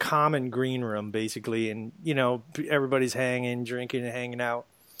 There was a common green room, basically, and, you know, everybody's hanging, drinking, and hanging out.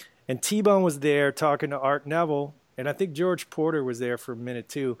 And T-Bone was there talking to Art Neville, and I think George Porter was there for a minute,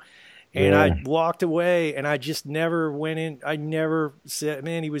 too. And I walked away, and I just never went in. I never said,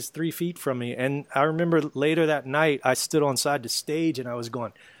 man, he was 3 feet from me. And I remember later that night, I stood on side the stage, and I was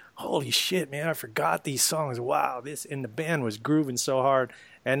going, holy shit, man, I forgot these songs. Wow, and the band was grooving so hard.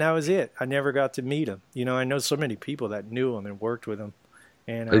 And that was it. I never got to meet him. You know, I know so many people that knew him and worked with him.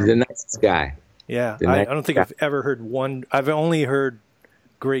 And he's the nicest guy. Yeah, I don't think I've ever heard one. I've only heard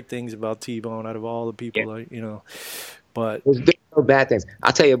great things about T-Bone out of all the people, you know. But there's no bad things.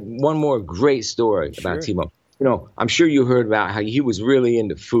 I'll tell you one more great story about T-Bone. You know, I'm sure you heard about how he was really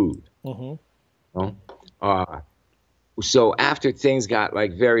into food. So after things got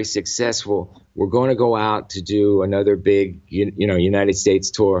like very successful, we're going to go out to do another big, you know, United States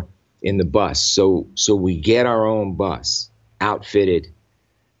tour in the bus. So we get our own bus, outfitted.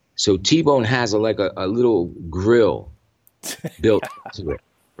 So T-Bone has a little grill built into it,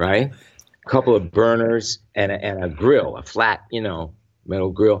 right? A couple of burners and a grill, a flat, you know,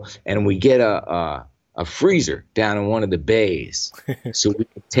 metal grill. And we get a freezer down in one of the bays. So we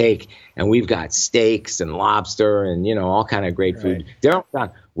can take, and we've got steaks and lobster and, you know, all kind of great food.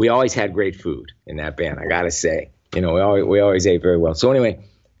 Daryl, we always had great food in that band, I got to say. You know, we always ate very well. So anyway,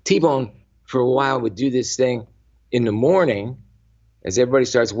 T-Bone for a while would do this thing in the morning as everybody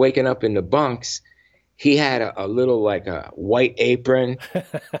starts waking up in the bunks. He had a little, like, a white apron,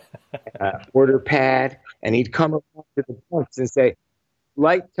 order pad, and he'd come around to the bunks and say,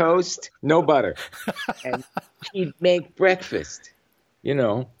 light toast, no butter. And he'd make breakfast, you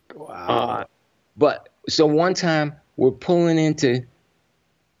know. Wow. But so one time we're pulling into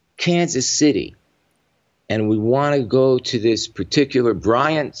Kansas City, and we want to go to this particular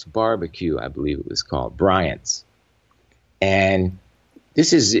Bryant's Barbecue, I believe it was called, Bryant's. And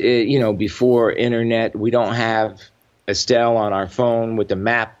this is, you know, before internet. We don't have Estelle on our phone with the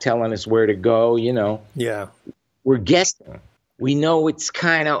map telling us where to go, you know. Yeah. We're guessing. We know it's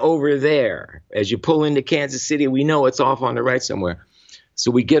kind of over there. As you pull into Kansas City, we know it's off on the right somewhere.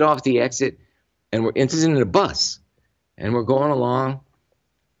 So we get off the exit, and we're into the bus, and we're going along,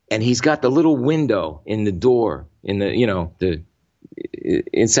 and he's got the little window in the door, in the, you know, the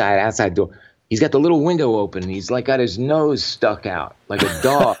inside, outside door. He's got the little window open, and he's like got his nose stuck out like a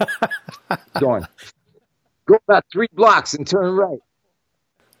dog going, go about 3 blocks and turn right.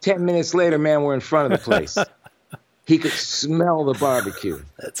 10 minutes later, man, we're in front of the place. He could smell the barbecue.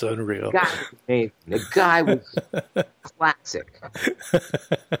 That's unreal. The guy was classic.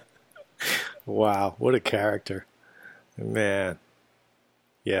 Wow, what a character. Man.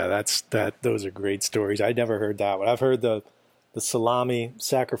 Yeah, those are great stories. I never heard that one. I've heard the salami,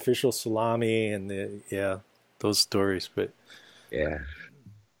 sacrificial salami, and those stories. But yeah.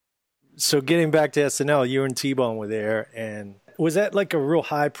 So getting back to SNL, you and T-Bone were there, and was that like a real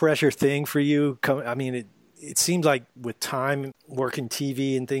high pressure thing for you? I mean, it seems like with time working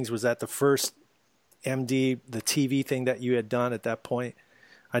TV and things, was that the first MD, the TV thing that you had done at that point?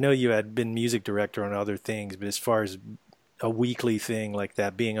 I know you had been music director on other things, but as far as a weekly thing like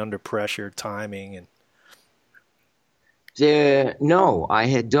that, being under pressure, timing, and no, I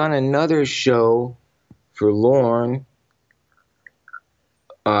had done another show for Lorne.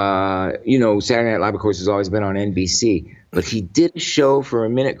 You know, Saturday Night Live, of course, has always been on NBC, but he did a show for a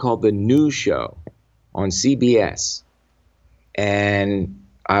minute called The New Show on CBS, and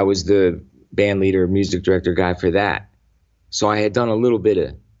I was the band leader, music director guy for that. So I had done a little bit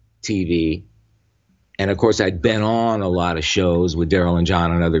of TV, and of course I'd been on a lot of shows with Daryl and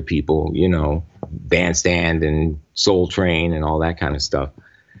John and other people, you know, Bandstand and Soul Train and all that kind of stuff.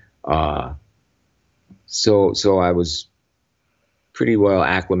 So I was pretty well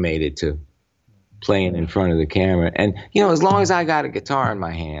acclimated to playing in front of the camera. And, as long as I got a guitar in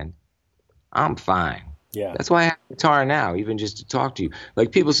my hand, I'm fine. Yeah. That's why I have a guitar now, even just to talk to you.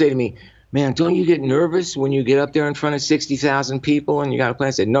 Like, people say to me, man, don't you get nervous when you get up there in front of 60,000 people and you got to play?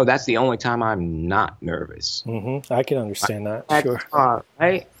 I said, no, that's the only time I'm not nervous. Mm-hmm. I can understand that. Sure. Guitar,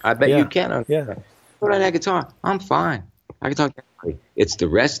 right? I bet you can understand. Yeah. Put on that guitar, I'm fine. I can talk to anybody. It's the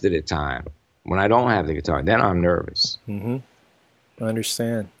rest of the time when I don't have the guitar, then I'm nervous. Mm-hmm. I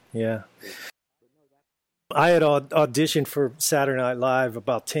understand. Yeah. I had auditioned for Saturday Night Live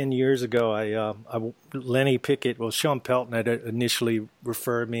about 10 years ago. Lenny Pickett, Sean Pelton had initially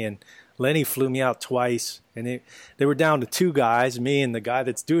referred me, and Lenny flew me out twice, and they were down to two guys, me and the guy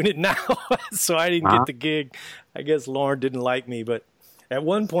that's doing it now. So I didn't get the gig. I guess Lauren didn't like me, but at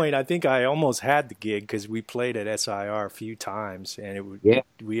one point I think I almost had the gig because we played at SIR a few times, and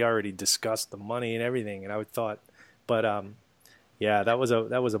we already discussed the money and everything, and I thought, but yeah, that was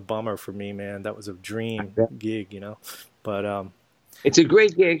a bummer for me, man. That was a dream gig, But it's a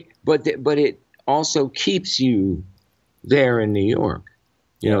great gig, but it also keeps you there in New York,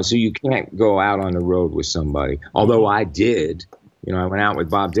 So you can't go out on the road with somebody. Although I did, I went out with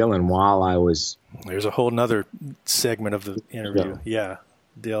Bob Dylan while I was. There's a whole nother segment of the interview. Yeah,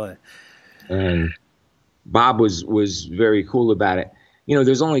 Dylan. And Bob was very cool about it.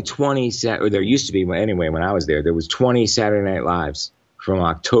 There's only 20 or there used to be anyway when I was there was 20 Saturday Night Lives from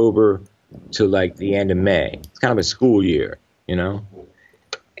October to like the end of May. It's kind of a school year,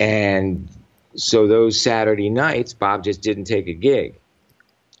 And so those Saturday nights, Bob just didn't take a gig.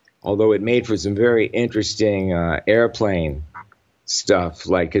 Although it made for some very interesting airplane stuff,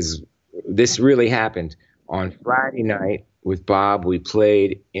 because this really happened. On Friday night with Bob, we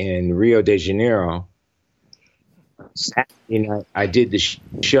played in Rio de Janeiro. Saturday night, I did the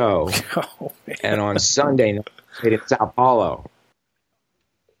show, and on Sunday night, I played in Sao Paulo.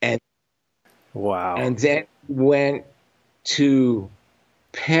 And wow! And then went to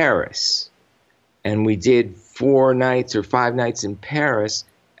Paris, and we did 4 nights or 5 nights in Paris.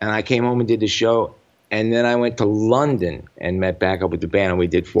 And I came home and did the show, and then I went to London and met back up with the band, and we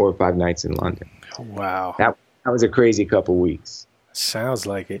did 4 or 5 nights in London. Wow! That was a crazy couple weeks. Sounds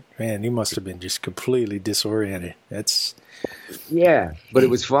like it. Man, you must have been just completely disoriented. Yeah, but it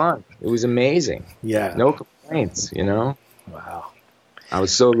was fun. It was amazing. Yeah. No complaints, Wow. I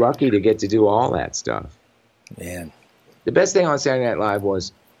was so lucky to get to do all that stuff. Man. The best thing on Saturday Night Live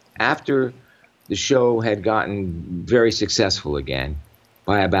was after the show had gotten very successful again,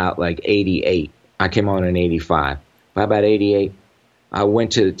 by about like 88, I came on in 85. By about 88, I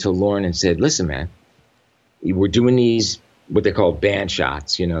went to Lauren and said, listen, man, we're doing these what they call band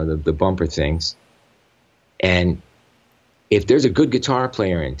shots, the bumper things. And if there's a good guitar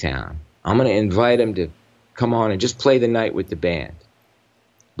player in town, I'm going to invite him to come on and just play the night with the band.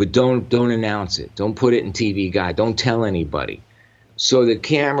 But don't announce it. Don't put it in TV Guide. Don't tell anybody. So the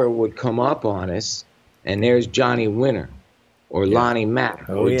camera would come up on us, and there's Johnny Winter, or Lonnie Mack,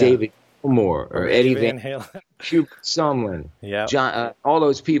 or David Gilmour, or Eddie Van Halen, Hubert Sumlin, John, all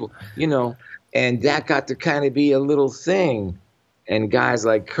those people, And that got to kind of be a little thing. And guys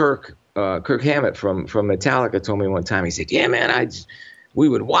like Kirk Hammett from Metallica told me one time, he said, yeah, man, we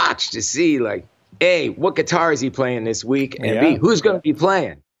would watch to see, like, A, what guitar is he playing this week? And B, who's going to be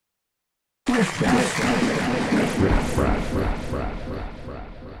playing?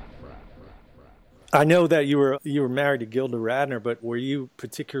 I know that you were married to Gilda Radner, but were you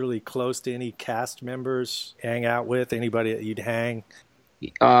particularly close to any cast members, hang out with, anybody that you'd hang?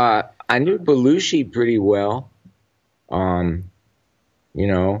 I knew Belushi pretty well. I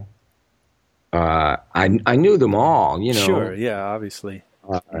knew them all, Sure, yeah, obviously.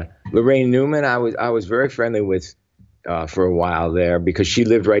 Lorraine Newman, I was very friendly with for a while there because she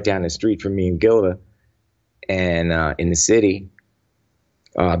lived right down the street from me and Gilda, and in the city.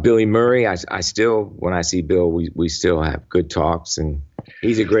 Billy Murray, I still, when I see Bill, we still have good talks, and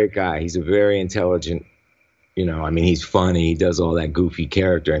he's a great guy. He's a very intelligent. He's funny. He does all that goofy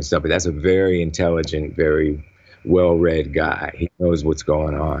character and stuff, but that's a very intelligent, very well-read guy. He knows what's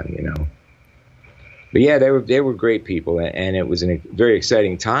going on, But yeah, they were great people, and it was a very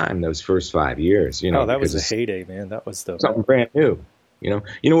exciting time those first 5 years. That was a heyday, man. That was something brand new.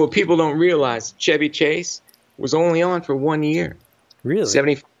 What people don't realize: Chevy Chase was only on for 1 year. Really?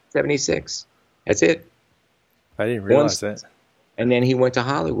 76. That's it. I didn't realize that. And then he went to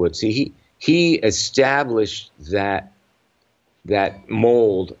Hollywood. See, he established that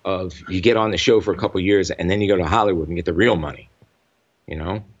mold of you get on the show for a couple of years and then you go to Hollywood and get the real money,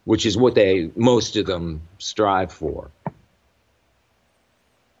 which is what most of them strive for.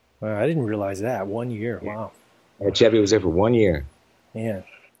 Wow, I didn't realize that. 1 year. Wow. Chevy was there for 1 year. Man.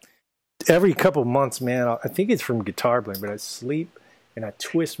 Every couple months, man, I think it's from guitar playing, but I sleep and I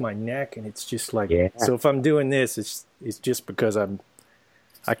twist my neck, and it's just like, so if I'm doing this, it's just because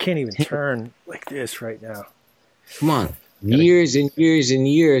I can't even turn like this right now. Come on. Years and years and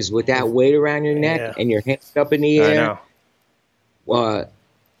years with that weight around your neck and your hands up in the air. I know.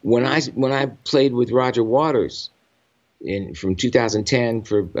 When I played with Roger Waters from 2010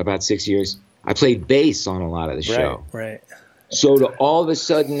 for about 6 years, I played bass on a lot of the show. Right. So to all of a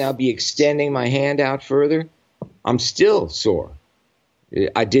sudden now be extending my hand out further, I'm still sore.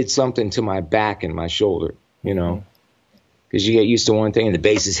 I did something to my back and my shoulder, because you get used to one thing and the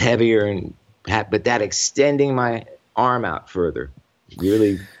bass is heavier, but that extending my arm out further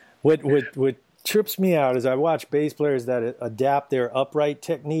really. What trips me out is I watch bass players that adapt their upright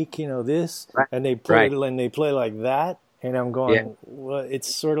technique, and they play like that. And I'm going, well,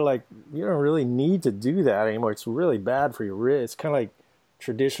 it's sort of like you don't really need to do that anymore. It's really bad for your wrist. It's kind of like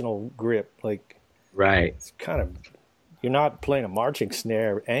traditional grip. It's kind of, you're not playing a marching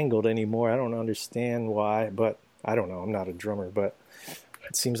snare angled anymore. I don't understand why, but I don't know. I'm not a drummer, but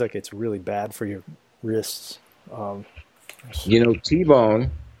it seems like it's really bad for your wrists.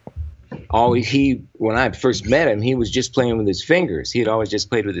 T-Bone, when I first met him, he was just playing with his fingers. He had always just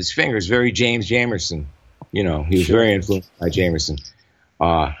played with his fingers. Very James Jamerson. He was very influenced by Jamerson.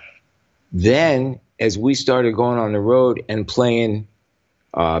 Then, as we started going on the road and playing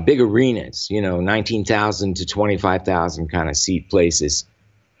big arenas, 19,000 to 25,000 kind of seat places,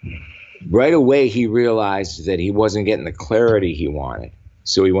 right away he realized that he wasn't getting the clarity he wanted.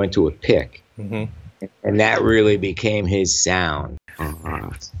 So he went to a pick. Mm-hmm. And that really became his sound.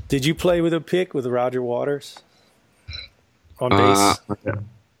 Did you play with a pick with Roger Waters on bass?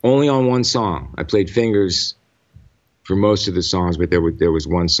 Only on one song. I played fingers for most of the songs, but there was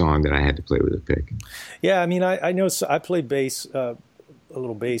one song that I had to play with a pick. Yeah, I mean, I know I play bass, a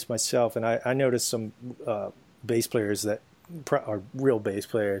little bass myself, and I noticed some bass players that are real bass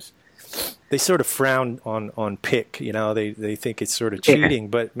players. They sort of frown on pick, they think it's sort of cheating.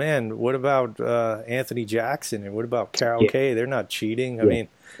 But man, what about Anthony Jackson and what about Carol Kay? They're not cheating. I mean.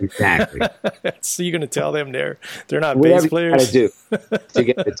 Exactly. So you're going to tell them they're not bass players? You gotta do to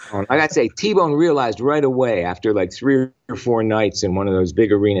get the tone. I got to say, T-Bone realized right away after like 3 or 4 nights in one of those big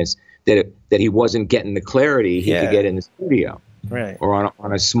arenas that he wasn't getting the clarity he could get in the studio, right, or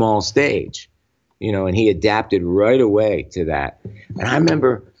on a small stage, and he adapted right away to that. And I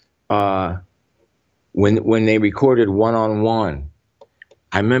remember when they recorded One on One,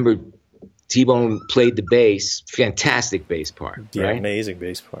 I remember T-Bone played the bass, fantastic bass part. Yeah, right? Amazing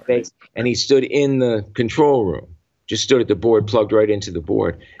bass part. And he stood in the control room, just stood at the board, plugged right into the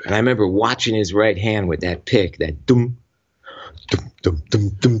board. And I remember watching his right hand with that pick, that dum, dum, dum, dum,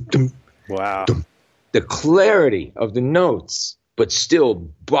 dum, dum. Wow. Dum. The clarity of the notes, but still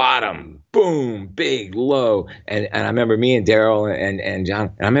bottom, boom, big, low. And I remember me and Daryl and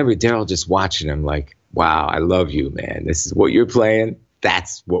John, and I remember Daryl just watching him like, wow, I love you, man. This is what you're playing.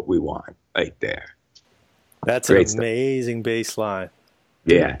 That's what we want. Right there. That's great, an amazing bass line.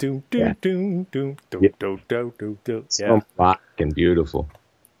 Yeah. Doom, doom, doom, doom, doom, doom, doom, doom, doom. So fucking beautiful.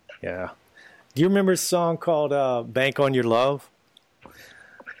 Yeah. Do you remember a song called Bank on Your Love?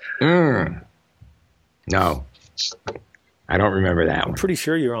 No. I don't remember that one. I'm pretty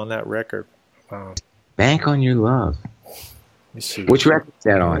sure you're on that record. Bank on Your Love. Let me see. Which record is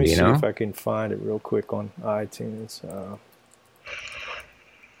that on, Let me see if I can find it real quick on iTunes.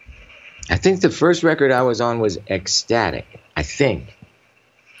 I think the first record I was on was Ecstatic, I think.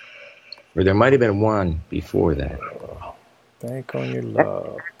 Or there might have been one before that. Bank on Your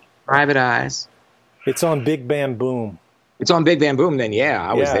Love. Private Eyes. It's on Big Bam Boom. It's on Big Bam Boom then,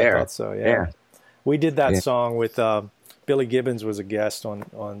 I was there. I thought so, yeah. We did that song with Billy Gibbons was a guest on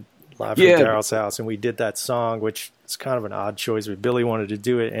Live from Daryl's House, and we did that song, which is kind of an odd choice, but Billy wanted to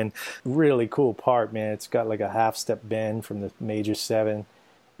do it, and really cool part, man. It's got like a half-step bend from the major 7.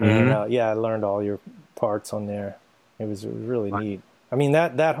 And I learned all your parts on there. It was really neat. I mean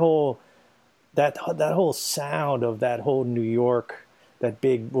that whole sound of that whole New York, that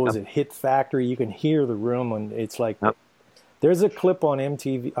big Hit Factory. You can hear the room, and it's like there's a clip on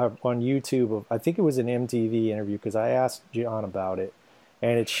MTV on YouTube of, I think it was an MTV interview because I asked John about it,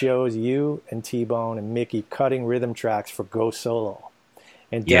 and it shows you and T-Bone and Mickey cutting rhythm tracks for Go Solo,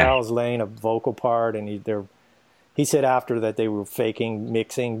 and Daryl's laying a vocal part, and He said after that they were faking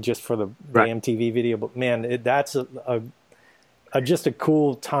mixing just for the MTV video, but man, that's just a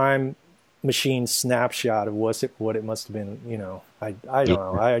cool time machine snapshot of what it must have been. I don't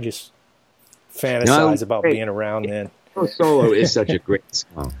know. I just fantasize about being around then. Solo is such a great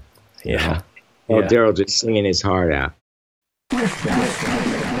song. Yeah. Oh, Daryl just singing his heart out.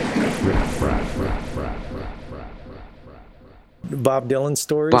 Bob Dylan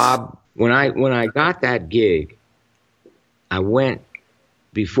stories? Bob, when I got that gig, I went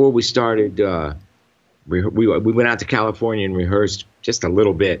before we started. We went out to California and rehearsed just a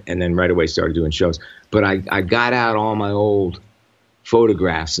little bit, and then right away started doing shows. But I got out all my old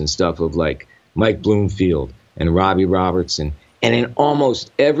photographs and stuff of like Mike Bloomfield and Robbie Robertson, and in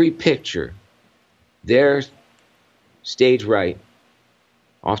almost every picture, they're stage right,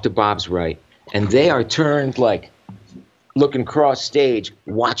 off to Bob's right, and they are turned like looking cross stage,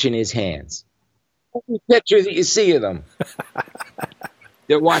 watching his hands. Every picture that you see of them,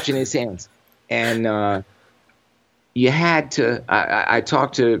 they're watching his hands. And you had to. I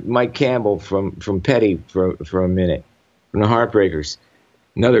talked to Mike Campbell from Petty for a minute, from the Heartbreakers,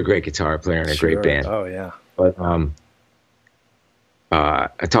 another great guitar player and a great band. Oh yeah. But I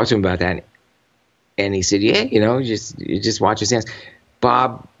talked to him about that, and he said, "Yeah, you just watch his hands."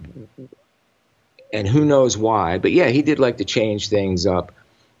 Bob, and who knows why, but yeah, he did like to change things up.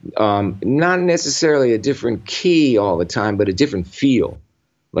 Not necessarily a different key all the time, but a different feel.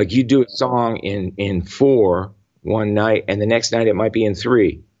 Like you do a song in 4 one night, and the next night it might be in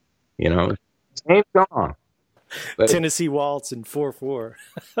 3. Same song. But Tennessee Waltz in 4/4.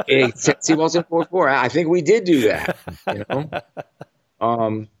 Tennessee Waltz in 4/4. I think we did do that.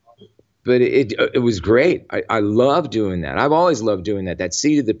 But it was great. I love doing that. I've always loved doing that. That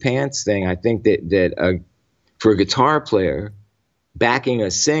seat of the pants thing. I think that for a guitar player, backing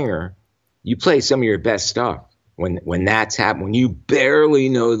a singer, you play some of your best stuff. When that's happened, when you barely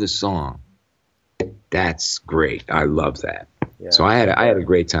know the song, that's great. I love that. Yeah. So I had a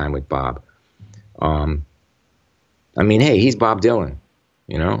great time with Bob. I mean, hey, he's Bob Dylan.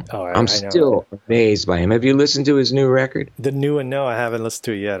 I'm still amazed by him. Have you listened to his new record? The new one? No, I haven't listened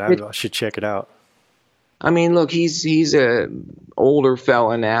to it yet. I should check it out. I mean, look, he's a older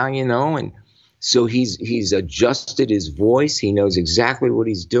fella now, and so he's adjusted his voice. He knows exactly what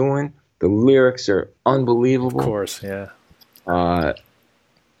he's doing. The lyrics are unbelievable. Of course, yeah.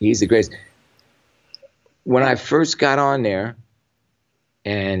 He's the greatest. When I first got on there,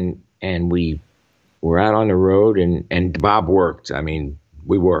 and we were out on the road, and Bob worked. I mean,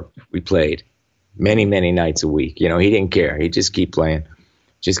 we worked. We played many, many nights a week. He didn't care. He'd just keep playing,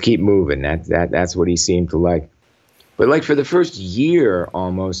 just keep moving. That's what he seemed to like. But like for the first year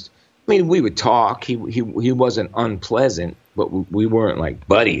almost, I mean, we would talk. He wasn't unpleasant, but we weren't like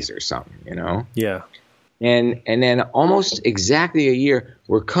buddies or something, Yeah. And then almost exactly a year,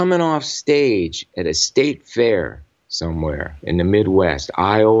 we're coming off stage at a state fair somewhere in the Midwest,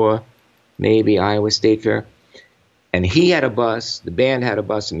 Iowa State Fair. And he had a bus, the band had a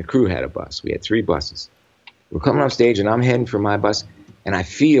bus, and the crew had a bus. We had 3 buses. We're coming off stage, and I'm heading for my bus, and I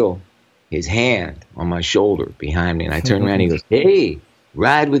feel his hand on my shoulder behind me. And I turn around, and he goes, "Hey,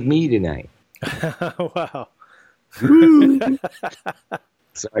 ride with me tonight." Wow.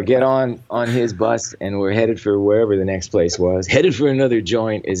 So I get on his bus, and we're headed for wherever the next place was. Headed for another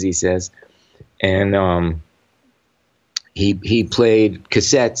joint, as he says. And he played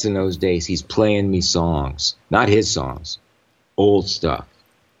cassettes in those days. He's playing me songs. Not his songs. Old stuff.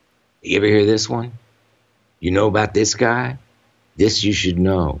 You ever hear this one? You know about this guy? This you should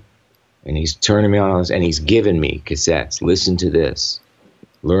know. And he's turning me on all this, and he's giving me cassettes. Listen to this.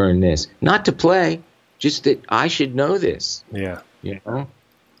 Learn this. Not to play, just that I should know this. Yeah.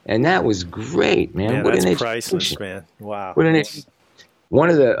 And that was great, man. Yeah, what that's an priceless, man. Wow. One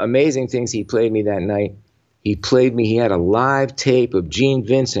of the amazing things he played me that night, he had a live tape of Gene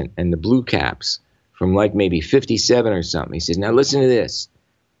Vincent and the Blue Caps from like maybe 57 or something. He says, "Now listen to this."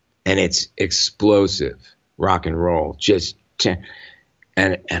 And it's explosive rock and roll.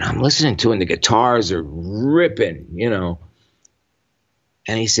 And I'm listening to it, and the guitars are ripping,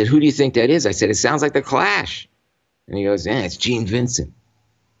 And he said, "Who do you think that is?" I said, "It sounds like The Clash." And he goes, "Yeah, it's Gene Vincent."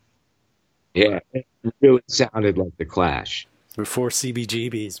 Yeah, it really sounded like The Clash. Before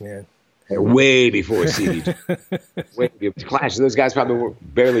CBGBs, man. Way before CBGB. Way before Clash. Those guys probably were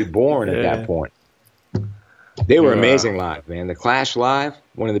barely born at that point. They were amazing live, man. The Clash live,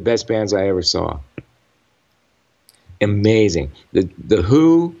 one of the best bands I ever saw. Amazing. The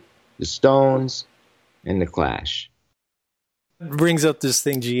Who, the Stones, and the Clash. Brings up this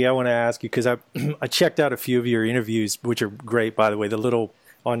thing, G. I want to ask you because I checked out a few of your interviews, which are great, by the way. The little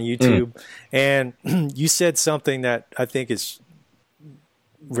on YouTube, and you said something that I think is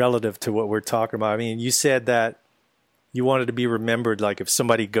relative to what we're talking about. I mean, you said that you wanted to be remembered, like if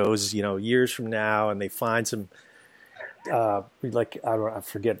somebody goes, years from now, and they find some, I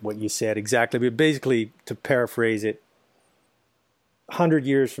forget what you said exactly, but basically, to paraphrase it, 100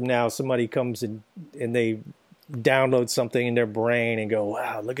 years from now, somebody comes and they download something in their brain and go,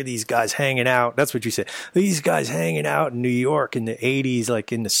 wow, look at these guys hanging out. That's what you said. These guys hanging out in New York in the 80s,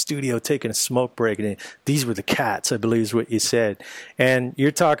 like in the studio, taking a smoke break. And these were the Cats, I believe is what you said. And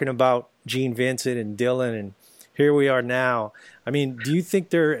you're talking about Gene Vincent and Dylan, and here we are now. I mean, do you think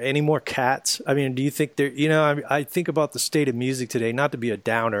there are any more Cats? I mean, do you think there, you know, I think about the state of music today, not to be a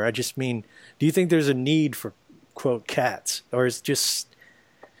downer. I just mean, do you think there's a need for, quote, Cats? Or is just,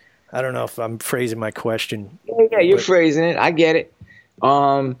 I don't know if I'm phrasing my question. Yeah, you're phrasing it. I get it.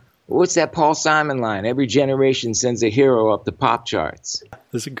 What's that Paul Simon line? Every generation sends a hero up the pop charts.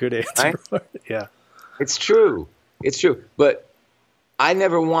 That's a good answer. Right? Yeah. It's true. It's true. But I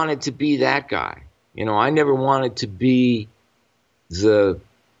never wanted to be that guy. You know, I never wanted to be the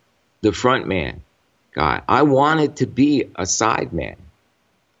front man guy. I wanted to be a side man.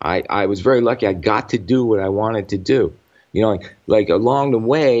 I was very lucky. I got to do what I wanted to do. You know, like along the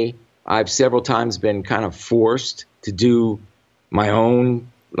way, I've several times been kind of forced to do my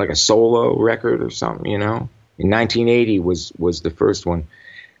own, like a solo record or something, you know. In 1980 was the first one.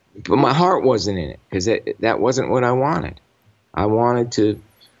 But my heart wasn't in it because that wasn't what I wanted. I wanted to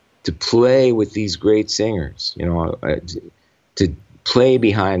play with these great singers, you know, to play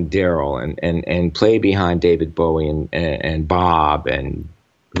behind Daryl and play behind David Bowie and Bob and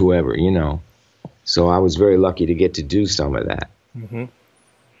whoever, you know. So I was very lucky to get to do some of that. Mm-hmm.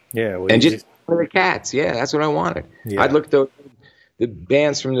 Yeah. Well, and just the Cats. Yeah, that's what I wanted. Yeah. I'd look at the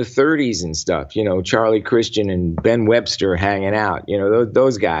bands from the 30s and stuff, you know, Charlie Christian and Ben Webster hanging out, you know,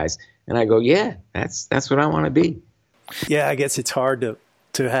 those guys. And I go, yeah, that's what I want to be. Yeah, I guess it's hard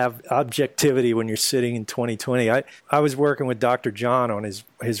to have objectivity when you're sitting in 2020. I was working with Dr. John on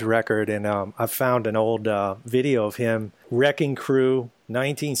his record, and I found an old video of him, Wrecking Crew,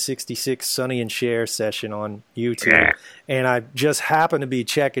 1966 Sonny and Cher session on YouTube. Yeah. And I just happened to be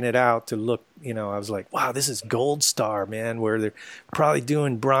checking it out to look, you know, I was like, wow, this is Gold Star, man, where they're probably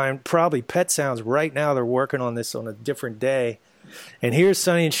doing probably Pet Sounds right now. They're working on this on a different day. And here's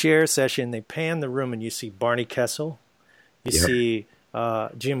Sonny and Cher session. They pan the room and you see Barney Kessel. You see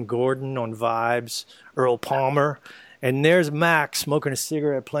Jim Gordon on vibes, Earl Palmer. And there's Max smoking a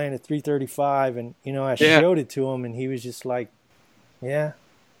cigarette playing at 335. And, you know, I showed it to him and he was just like, yeah,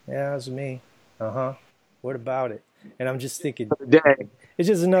 it was me. What about it? And I'm just thinking, it's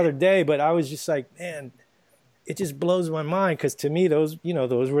just another day. But I was just like, man, it just blows my mind because to me, those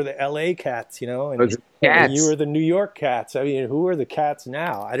were the L.A. Cats, you know, and you were the New York Cats. I mean, who are the Cats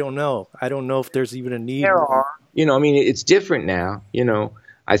now? I don't know. I don't know if there's even a need. There are. You know, I mean, it's different now. You know,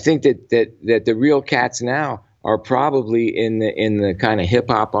 I think that the real Cats now are probably in the kind of hip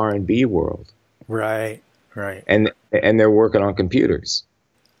hop R&B world. Right. And they're working on computers.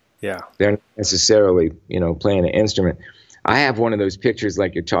 Yeah. They're not necessarily, you know, playing an instrument. I have one of those pictures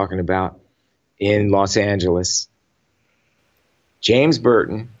like you're talking about in Los Angeles. James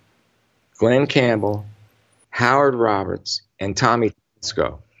Burton, Glenn Campbell, Howard Roberts, and Tommy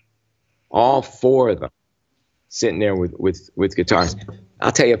Tedesco. All four of them sitting there with guitars.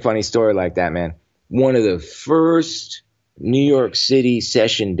 I'll tell you a funny story like that, man. One of the first New York City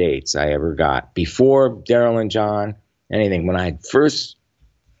session dates I ever got, before Daryl and John, anything, when I had first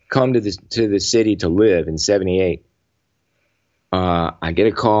come to the city to live in 78, I get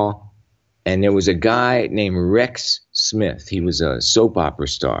a call, and there was a guy named Rex Smith. He was a soap opera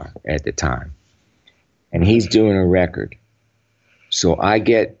star at the time, and he's doing a record. So I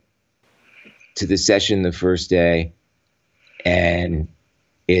get to the session the first day, and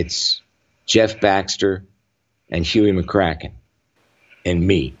it's Jeff Baxter and Huey McCracken and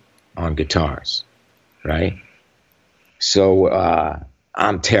me on guitars, right? So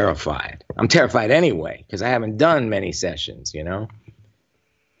I'm terrified. I'm terrified anyway because I haven't done many sessions, you know?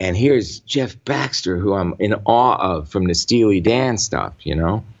 And here's Jeff Baxter, who I'm in awe of from the Steely Dan stuff, you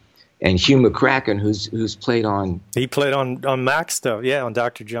know? And Hugh McCracken, who's played on... He played on Mac stuff, yeah, on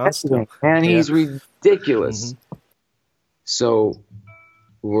Dr. John stuff. And he's ridiculous. Mm-hmm. So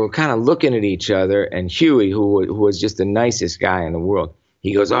we're kind of looking at each other, and Huey, who was just the nicest guy in the world,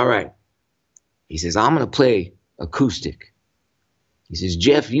 he goes, all right. He says, I'm going to play acoustic. He says,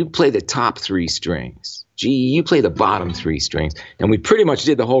 Jeff, you play the top 3 strings. G, you play the bottom 3 strings. And we pretty much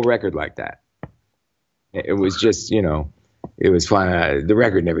did the whole record like that. It was just, you know, it was fun. The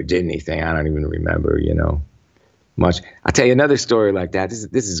record never did anything. I don't even remember, you know, much. I'll tell you another story like that.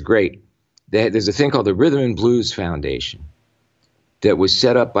 This is great. There's a thing called the Rhythm and Blues Foundation that was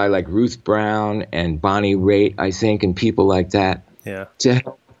set up by like Ruth Brown and Bonnie Raitt, I think, and people like that. Yeah. To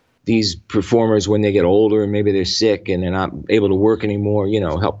help these performers when they get older and maybe they're sick and they're not able to work anymore, you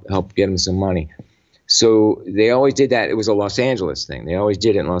know, help get them some money. So they always did that. It was a Los Angeles thing. They always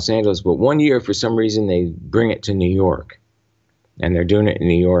did it in Los Angeles. But one year, for some reason, they bring it to New York. And they're doing it in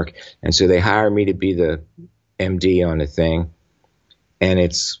New York. And so they hire me to be the MD on the thing. And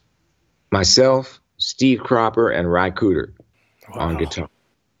it's myself, Steve Cropper, and Ry Cooder on guitar.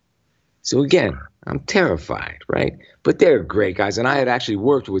 So again, I'm terrified, right? But they're great guys. And I had actually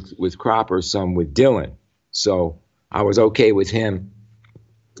worked with Cropper some with Dylan. So I was okay with him,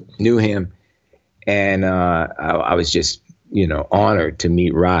 knew him. And I was just, honored to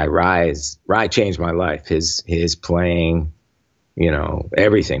meet Ry. Ry changed my life. His playing,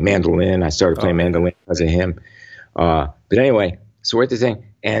 everything. Mandolin. I started playing mandolin because of him. But anyway, so we're at the thing.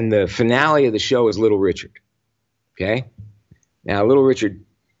 And the finale of the show is Little Richard. Okay? Now, Little Richard,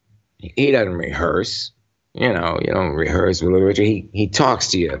 he doesn't rehearse. You don't rehearse with Little Richard. He talks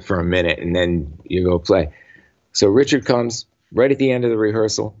to you for a minute, and then you go play. So Richard comes right at the end of the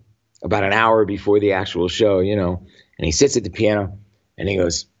rehearsal, about an hour before the actual show, and he sits at the piano, and he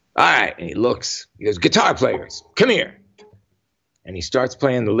goes, all right, and he looks. He goes, guitar players, come here. And he starts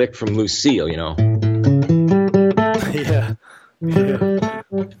playing the lick from Lucille, Yeah.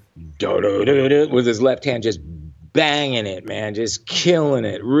 With his left hand just banging it, man, just killing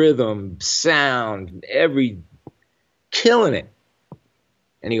it, rhythm, sound, killing it.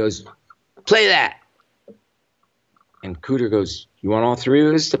 And he goes, play that. And Cooder goes, you want all three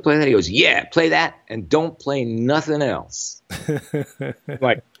of us to play that? He goes, yeah, play that and don't play nothing else.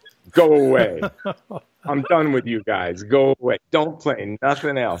 Like, go away. I'm done with you guys. Go away. Don't play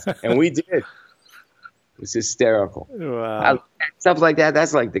nothing else. And we did. It was hysterical. Wow. Stuff like that,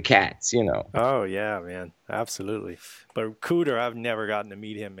 that's like the Cats, Oh, yeah, man. Absolutely. But Cooder, I've never gotten to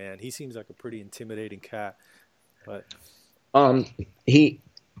meet him, man. He seems like a pretty intimidating cat. But I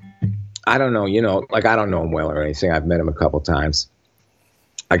don't know, I don't know him well or anything. I've met him a couple times.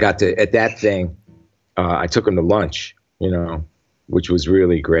 I got to, at that thing, I took him to lunch, which was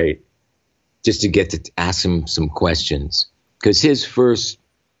really great, just to get to ask him some questions. Because his first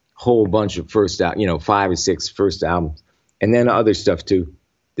whole bunch of 5 or 6 first albums, and then other stuff too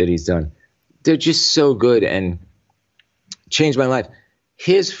that he's done, they're just so good and changed my life.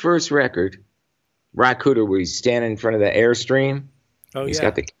 His first record, Ry Cooder, where he's standing in front of the Airstream. Oh, he's yeah.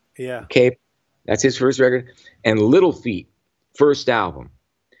 got the cape. That's his first record. And Little Feat, first album.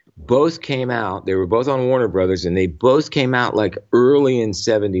 Both came out. They were both on Warner Brothers, and they both came out like early in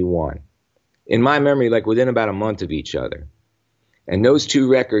 71. In my memory, like within about a month of each other. And those 2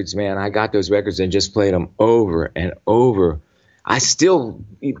 records, man, I got those records and just played them over and over. I still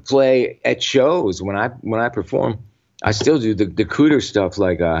play at shows when I perform. I still do the Cooder stuff,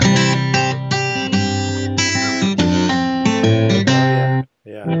 like I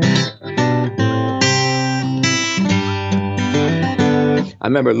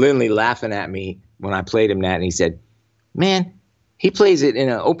remember Lindley laughing at me when I played him that, and he said, man, he plays it in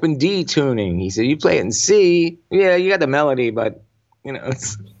an open D tuning. He said, you play it in C. Yeah, you got the melody, but,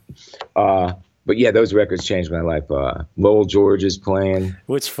 but yeah, those records changed my life. Lowell George is playing.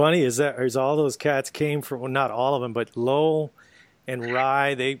 What's funny is all those cats came from, well, not all of them, but Lowell and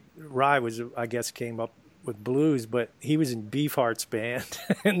Ry. Ry was, I guess, came up with blues, but he was in Beefheart's band,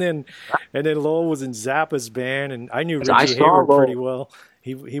 and then Lowell was in Zappa's band, and I knew Reggie Hayward pretty well.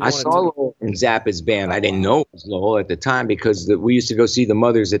 I saw Lowell in Zappa's band. I didn't know it was Lowell at the time because we used to go see the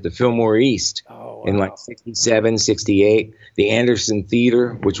Mothers at the Fillmore East in like 67, 68. The Anderson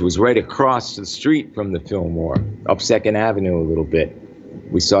Theater, which was right across the street from the Fillmore, up 2nd Avenue a little bit.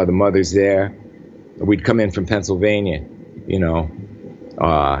 We saw the Mothers there. We'd come in from Pennsylvania,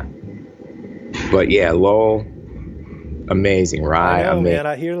 but yeah, Lowell, amazing. Ry, I know, man.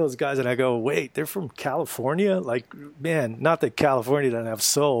 I hear those guys and I go, wait, they're from California? Like, man, not that California doesn't have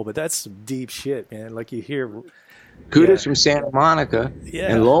soul, but that's some deep shit, man. Like you hear. Cooder's from Santa Monica,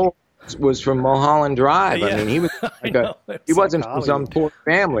 and Lowell was from Mulholland Drive. Yeah. I mean, he was he wasn't from some poor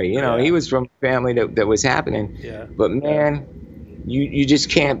family, he was from a family that was happening. Yeah. But man, you just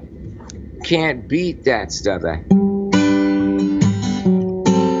can't beat that stuff.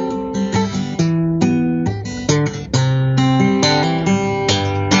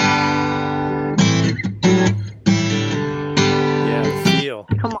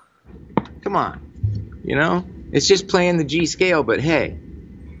 Come on, it's just playing the G scale, but hey,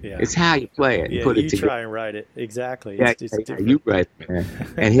 it's how you play it. Yeah, put you it together. Try and write it exactly. Yeah, you write it, man.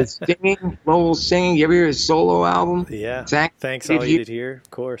 And his singing, Lowell's singing. You ever hear his solo album? Yeah. Thanks, all you did here, of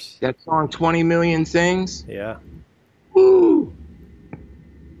course. That song, 20 Million Things. Yeah. Woo.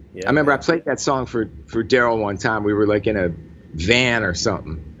 Yeah, I remember I played that song for Daryl one time. We were like in a van or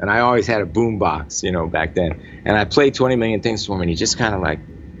something, and I always had a boombox, back then. And I played 20 Million Things for him, and he just kind of like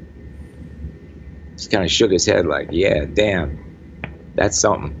just kind of shook his head like, yeah, damn, that's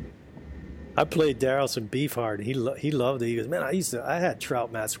something. I played Daryl some Beefheart. He loved it. He goes, man, I had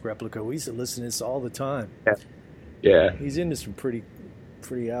Trout Mask Replica. We used to listen to this all the time. Yeah. He's into some pretty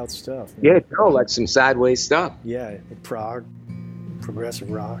out stuff. Man. Yeah, no, like some sideways stuff. Yeah, prog, progressive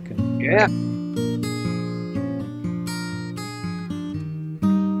rock. And yeah.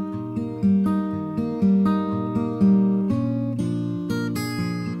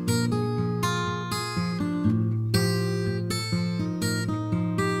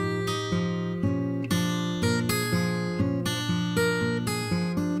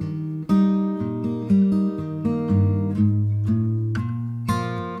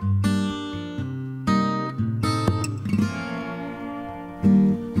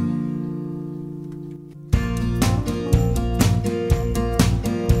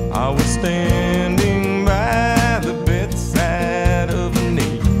 Standing by the bedside of a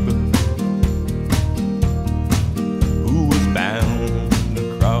neighbor who was bound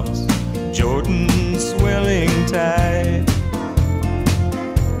across Jordan's swelling tide,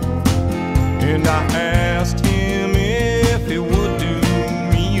 and I asked him if he would do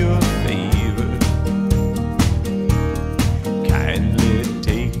me a favor, kindly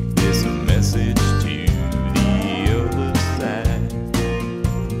take this message to the other side.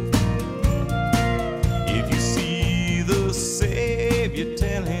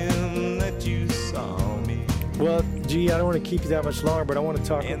 Well, G, I don't want to keep you that much longer, but I want to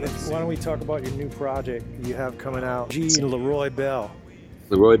talk. Why don't we talk about your new project you have coming out? G and Leroy Bell.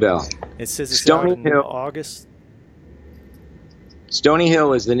 Leroy Bell. It says it's Stony out in Hill. August. Stony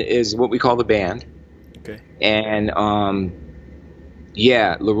Hill is what we call the band. Okay. And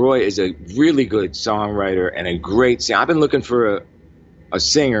yeah, Leroy is a really good songwriter and a great singer. I've been looking for a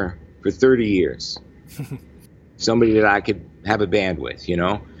singer for 30 years. Somebody that I could have a band with, you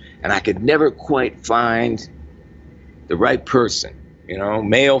know? And I could never quite find the right person, you know,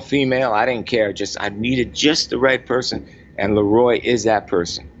 male, female, I didn't care. I needed just the right person, and Leroy is that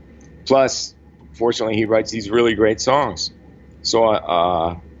person. Plus, fortunately, he writes these really great songs.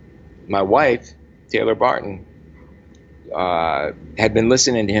 So my wife, Taylor Barton, had been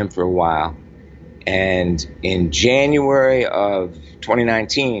listening to him for a while, and in January of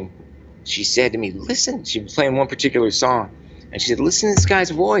 2019, she said to me, listen, she was playing one particular song, and she said, listen to this guy's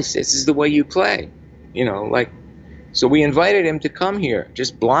voice. This is the way you play, you know, like. So we invited him to come here,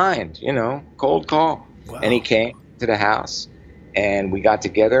 just blind, you know, cold call. Wow. And he came to the house, and we got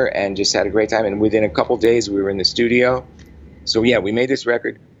together and just had a great time. And within a couple days, we were in the studio. So, yeah, we made this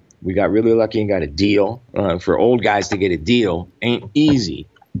record. We got really lucky and got a deal. For old guys to get a deal ain't easy.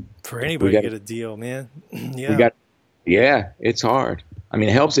 For anybody to get a deal, man. Yeah. Yeah, it's hard. I mean,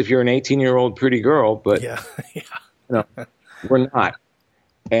 it helps if you're an 18-year-old pretty girl, but yeah. You know, we're not.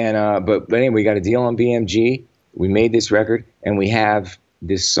 And but anyway, we got a deal on BMG. We made this record, and we have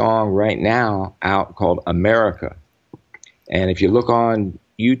this song right now out called America. And if you look on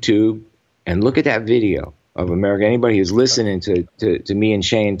YouTube and look at that video of America, anybody who's listening to me and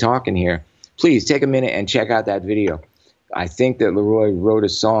Shane talking here, please take a minute and check out that video. I think that Leroy wrote a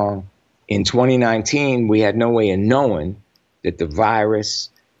song in 2019. We had no way of knowing that the virus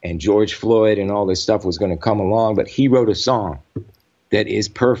and George Floyd and all this stuff was going to come along, but he wrote a song that is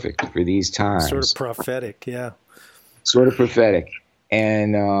perfect for these times. Sort of prophetic, yeah. Sort of prophetic,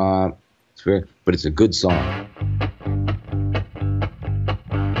 and but it's a good song.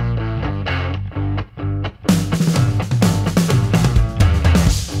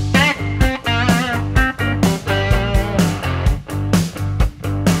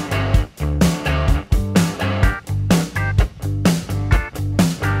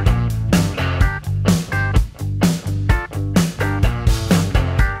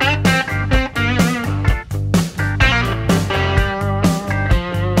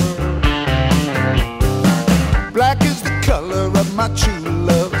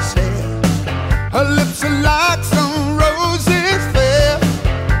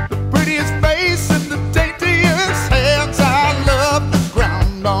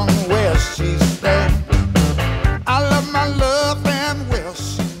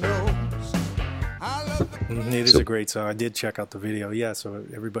 So I did check out the video, yeah. So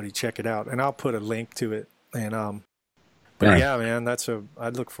everybody check it out, and I'll put a link to it. And but yeah, man,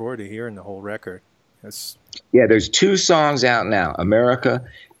 I'd look forward to hearing the whole record. Yeah, there's 2 songs out now, America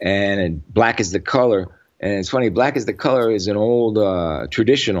and Black is the Color. And it's funny, Black is the Color is an old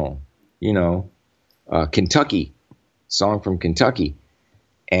traditional, you know, Kentucky song from Kentucky,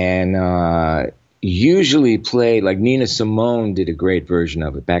 and usually played like Nina Simone did a great version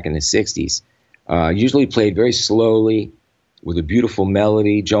of it back in the 60s. Usually played very slowly with a beautiful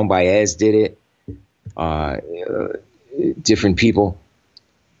melody. Joan Baez did it. different people.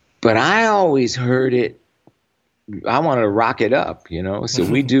 But I always heard it. I wanted to rock it up, So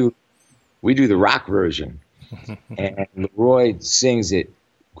we do the rock version, and Leroy sings it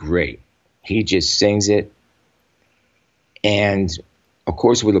great. He just sings it, and of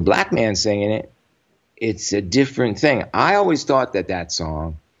course, with a black man singing it, it's a different thing. I always thought that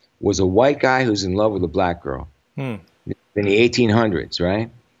song was a white guy who's in love with a black girl in the 1800s, right?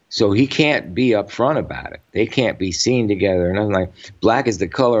 So he can't be upfront about it. They can't be seen together. And I'm like, black is the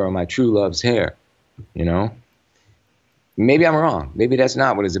color of my true love's hair, Maybe I'm wrong. Maybe that's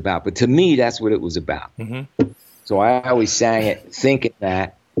not what it's about. But to me, that's what it was about. Mm-hmm. So I always sang it thinking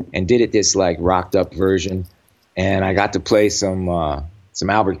that and did it this like rocked up version. And I got to play some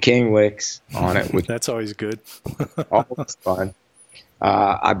Albert King licks on it. Which that's always good. always fun.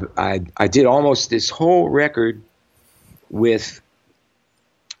 I did almost this whole record with,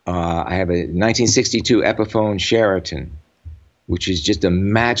 I have a 1962 Epiphone Sheraton, which is just a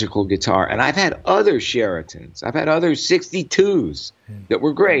magical guitar. And I've had other Sheratons. I've had other 62s that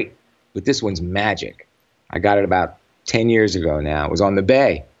were great, but this one's magic. I got it about 10 years ago now. It was on the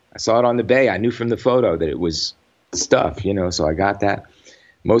Bay. I saw it on the Bay. I knew from the photo that it was stuff, so I got that.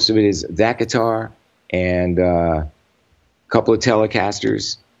 Most of it is that guitar and a couple of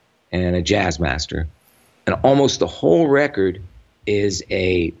Telecasters and a Jazzmaster. And almost the whole record is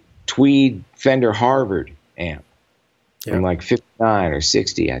a Tweed Fender Harvard amp. From like 59 or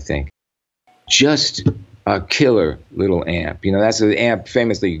 60, I think. Just a killer little amp. That's the amp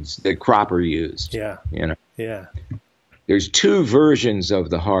famously that Cropper used. Yeah. Yeah. There's two versions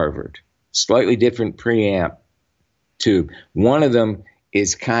of the Harvard, slightly different preamp tube. One of them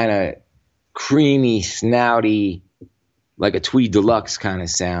is kind of creamy, snouty, like a Tweed Deluxe kind of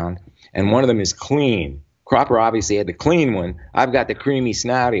sound. And one of them is clean. Cropper obviously had the clean one. I've got the creamy,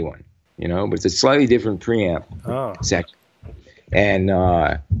 snouty one. But it's a slightly different preamp section. And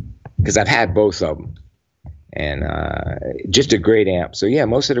because I've had both of them. And just a great amp. So, yeah,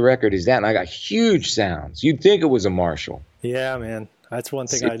 most of the record is that. And I got huge sounds. You'd think it was a Marshall. Yeah, man. That's one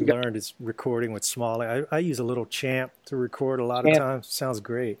thing I learned is recording with small. I use a little Champ to record a lot of times. Sounds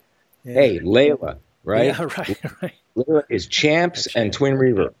great. Yeah. Hey, Layla, right? Yeah, right. Layla is Champs and Twin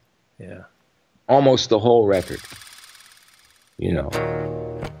Reverb. Yeah. Almost the whole record.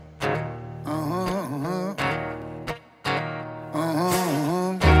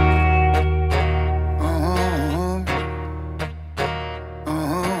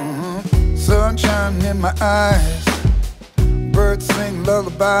 Sunshine in my eyes, birds sing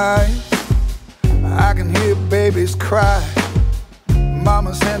lullabies. I can hear babies cry,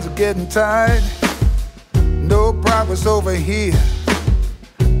 mama's hands are getting tired. No progress over here,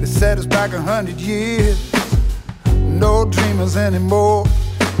 they set us back 100 years. No dreamers anymore,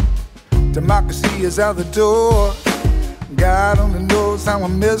 democracy is out the door. God only knows how I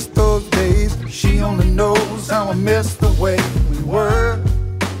miss those days. She only knows how I miss the way we were.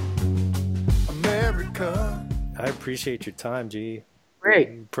 America. I appreciate your time, G. Great.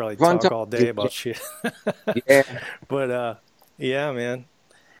 You probably talk all day about shit. Yeah. But yeah, man.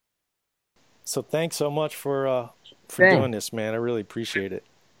 So thanks so much for doing this, man. I really appreciate it.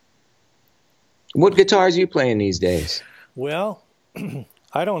 What guitars are you playing these days? Well,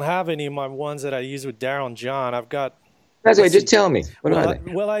 I don't have any of my ones that I use with Daryl and John. I've got. That's right. Just tell me. What are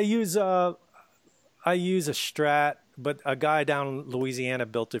they? Well, I use a Strat, but a guy down in Louisiana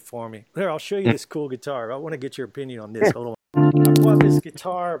built it for me. Here, I'll show you this cool guitar. I want to get your opinion on this. Hold on. I bought this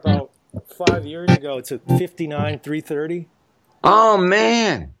guitar about 5 years ago. It's a 59 330. Oh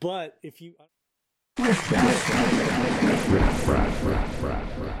man! But if you.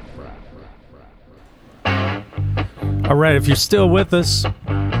 All right, if you're still with us,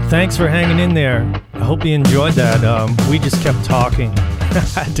 thanks for hanging in there. I hope you enjoyed that. We just kept talking. I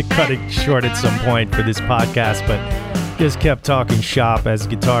had to cut it short at some point for this podcast, but just kept talking shop as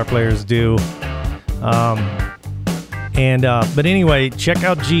guitar players do. But anyway, check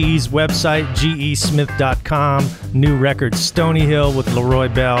out GE's website, gesmith.com. New record, Stony Hill with Leroy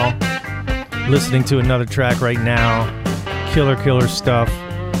Bell. Listening to another track right now. Killer stuff.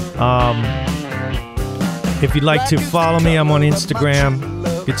 If you'd like to follow me, I'm on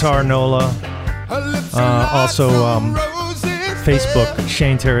Instagram, Guitar Nola. Also, Facebook,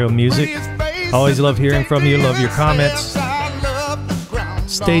 Shane Terrio Music. Always love hearing from you. Love your comments.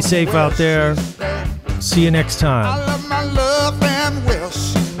 Stay safe out there. See you next time. I love my love and well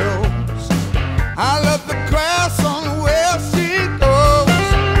she knows. I love